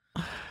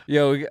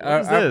 Yo,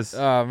 what is this?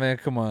 Oh man,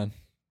 come on.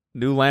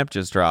 New lamp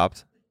just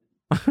dropped.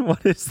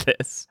 What is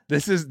this?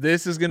 This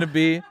is gonna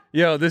be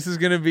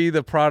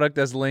the product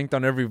that's linked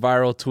on every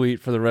viral tweet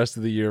for the rest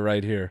of the year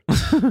right here.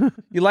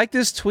 You like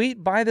this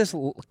tweet? Buy this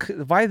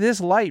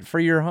light for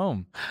your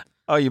home.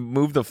 Oh, you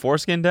move the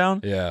foreskin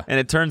down? Yeah. And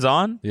it turns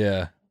on?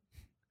 Yeah.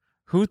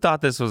 Who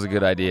thought this was a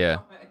good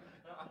idea?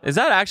 Is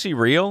that actually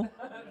real?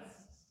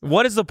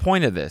 What is the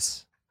point of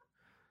this?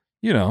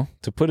 You know,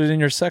 to put it in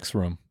your sex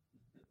room.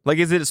 Like,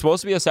 is it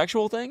supposed to be a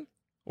sexual thing?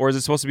 Or is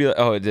it supposed to be...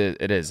 Oh, it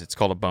is. It's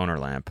called a boner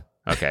lamp.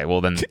 Okay,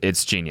 well then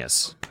it's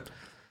genius.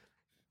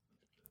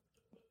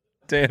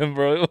 Damn,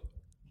 bro.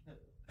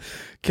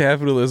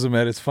 Capitalism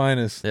at its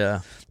finest.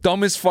 Yeah.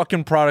 Dumbest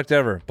fucking product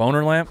ever.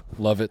 Boner lamp?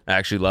 Love it. I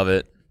actually love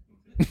it.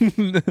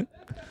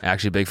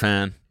 Actually, big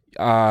fan.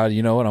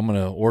 You know what? I'm going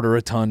to order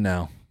a ton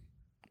now.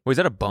 Wait, is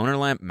that a boner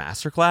lamp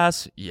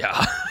masterclass?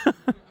 Yeah.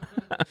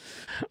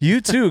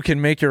 You too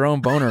can make your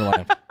own boner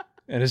lamp.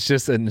 And it's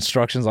just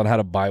instructions on how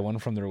to buy one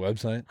from their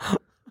website.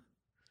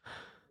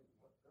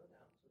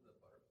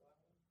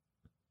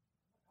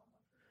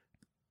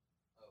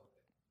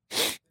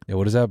 Yeah,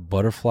 what is that?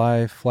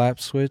 Butterfly flap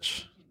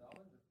switch?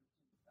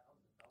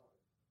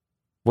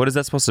 What is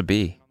that supposed to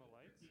be?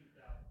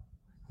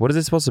 What is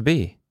it supposed to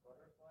be?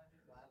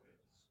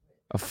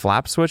 A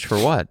flap switch for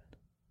what?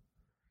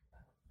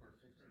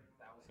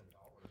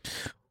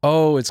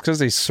 Oh, it's because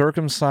they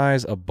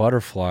circumcise a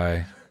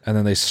butterfly and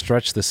then they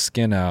stretch the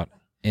skin out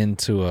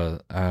into a...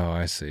 Oh,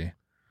 I see.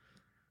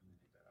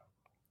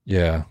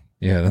 Yeah.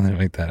 Yeah, then they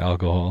make that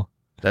alcohol.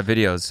 I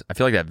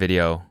feel like that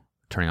video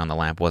turning on the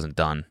lamp wasn't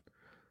done.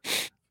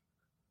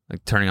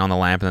 Like turning on the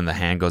lamp and then the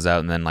hand goes out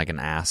and then like an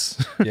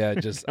ass. Yeah,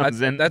 just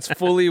that's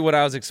fully what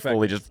I was expecting.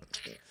 Fully just...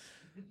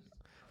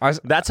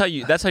 That's how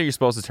you're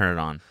supposed to turn it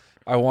on.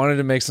 I wanted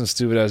to make some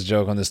stupid ass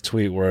joke on this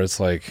tweet where it's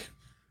like,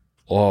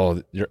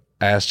 oh, your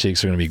ass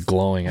cheeks are going to be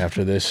glowing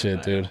after this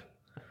shit, dude.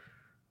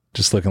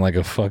 Just looking like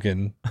a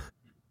fucking,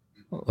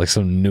 like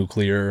some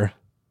nuclear.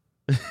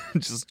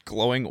 Just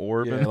glowing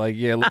orb. Yeah,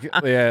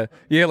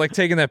 like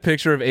taking that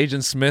picture of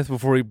Agent Smith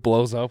before he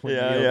blows up when he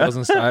goes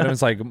inside him.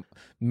 It's like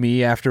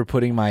me after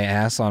putting my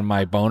ass on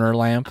my boner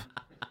lamp.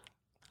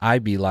 I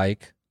be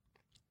like.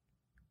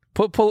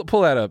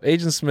 Pull that up.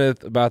 Agent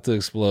Smith about to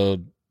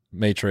explode.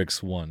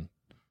 Matrix 1.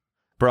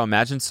 Bro,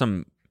 imagine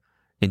some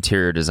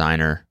interior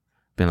designer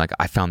being like,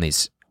 I found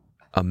these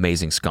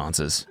amazing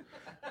sconces.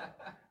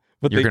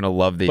 But You're going to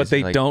love these. But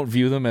they like, don't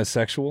view them as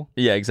sexual?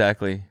 Yeah,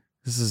 exactly.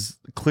 This is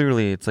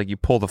clearly, it's like you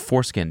pull the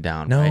foreskin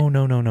down. No, right?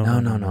 no.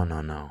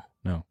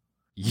 No.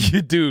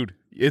 You, dude,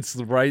 it's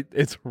right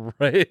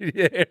there.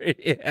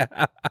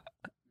 Yeah.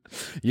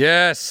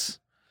 Yes.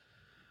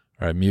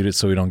 All right, mute it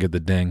so we don't get the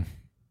ding.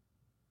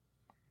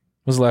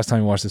 When was the last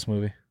time you watched this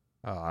movie?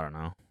 Oh, I don't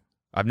know.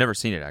 I've never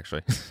seen it,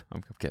 actually.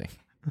 I'm kidding.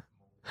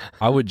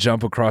 I would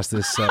jump across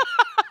this set.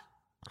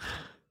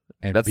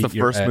 And that's the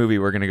first movie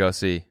we're going to go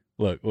see.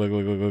 Look.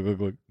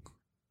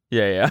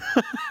 Yeah.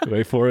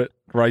 Wait for it.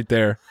 Right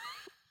there.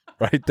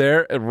 Right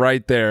there and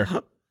right there.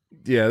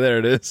 Yeah, there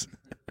it is.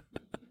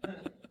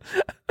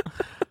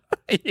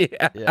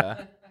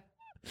 Yeah.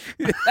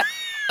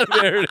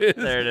 There it is.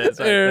 There it is.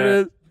 There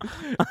it is.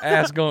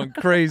 Ass going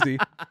crazy.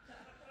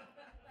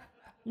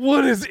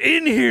 What is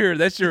in here?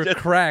 That's your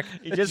crack.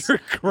 He just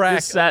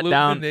sat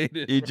down.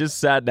 He just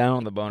sat down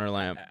on the boner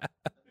lamp.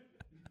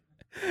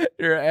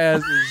 Your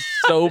ass is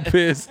so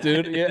pissed,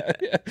 dude. Yeah.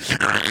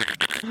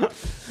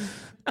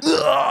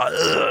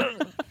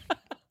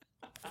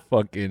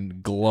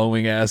 Fucking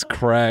glowing ass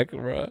crack,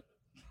 bro.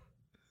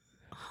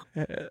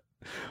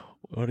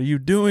 What are you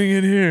doing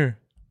in here?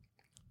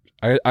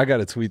 I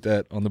gotta tweet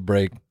that on the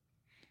break.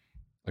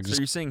 So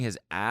you're saying his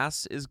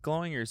ass is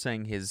glowing, or you're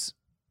saying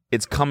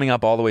it's coming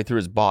up all the way through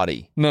his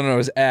body? No,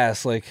 his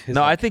ass. I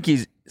think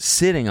he's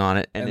sitting on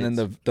it, and then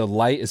the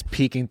light is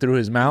peeking through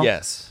his mouth.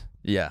 Yes.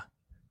 Yeah.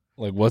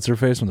 Like what's her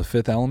face from The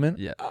Fifth Element?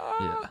 Yeah.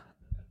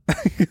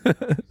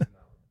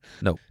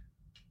 No.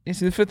 You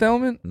see The Fifth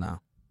Element?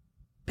 No.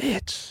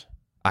 Bitch.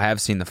 I have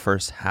seen the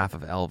first half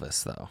of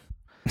Elvis though,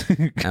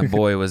 and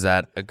boy was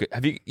that a good.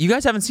 Have you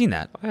guys haven't seen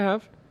that? I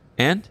have.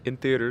 And in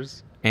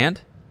theaters.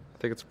 And I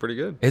think it's pretty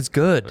good. It's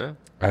good. Yeah.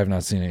 I have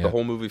not seen it yet. The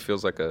whole movie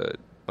feels like a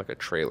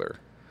trailer,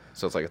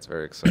 so it's like it's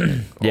very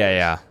exciting.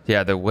 Yeah.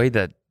 The way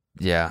that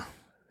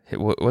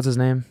what's his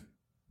name?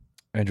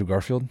 Andrew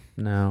Garfield?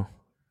 No,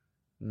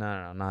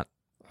 not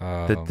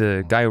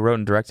the guy who wrote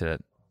and directed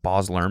it.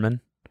 Baz Luhrmann.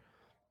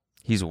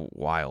 He's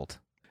wild.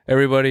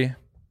 Everybody,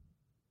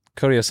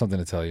 Cody has something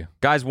to tell you.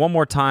 Guys, one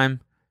more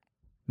time.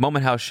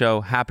 Moment House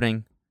show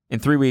happening in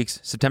 3 weeks,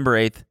 September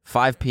 8th,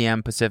 5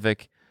 p.m.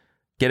 Pacific.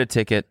 Get a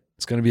ticket.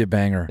 It's going to be a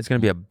banger. It's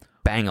going to be a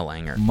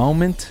bang-a-langer.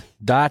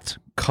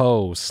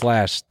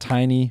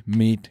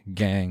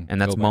 Moment.co/tinymeatgang.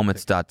 And that's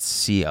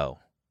moments.co.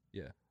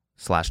 Yeah.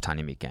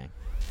 /tinymeatgang.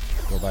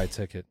 Go buy a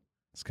ticket.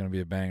 It's going to be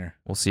a banger.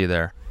 We'll see you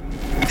there.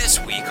 This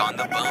week on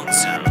the Bone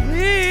Zone.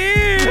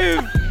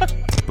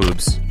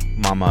 Boobs.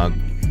 Mama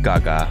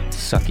Gaga.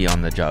 Sucky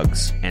on the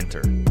jugs.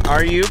 Enter.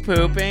 Are you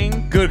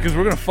pooping? Good, because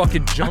we're going to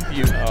fucking jump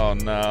you. Oh,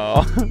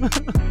 no.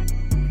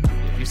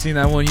 If you've seen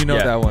that one, you know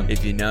that one.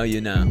 If you know, you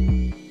know.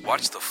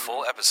 Watch the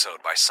full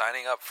episode by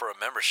signing up for a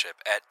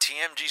membership at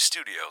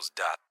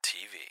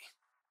tmgstudios.tv.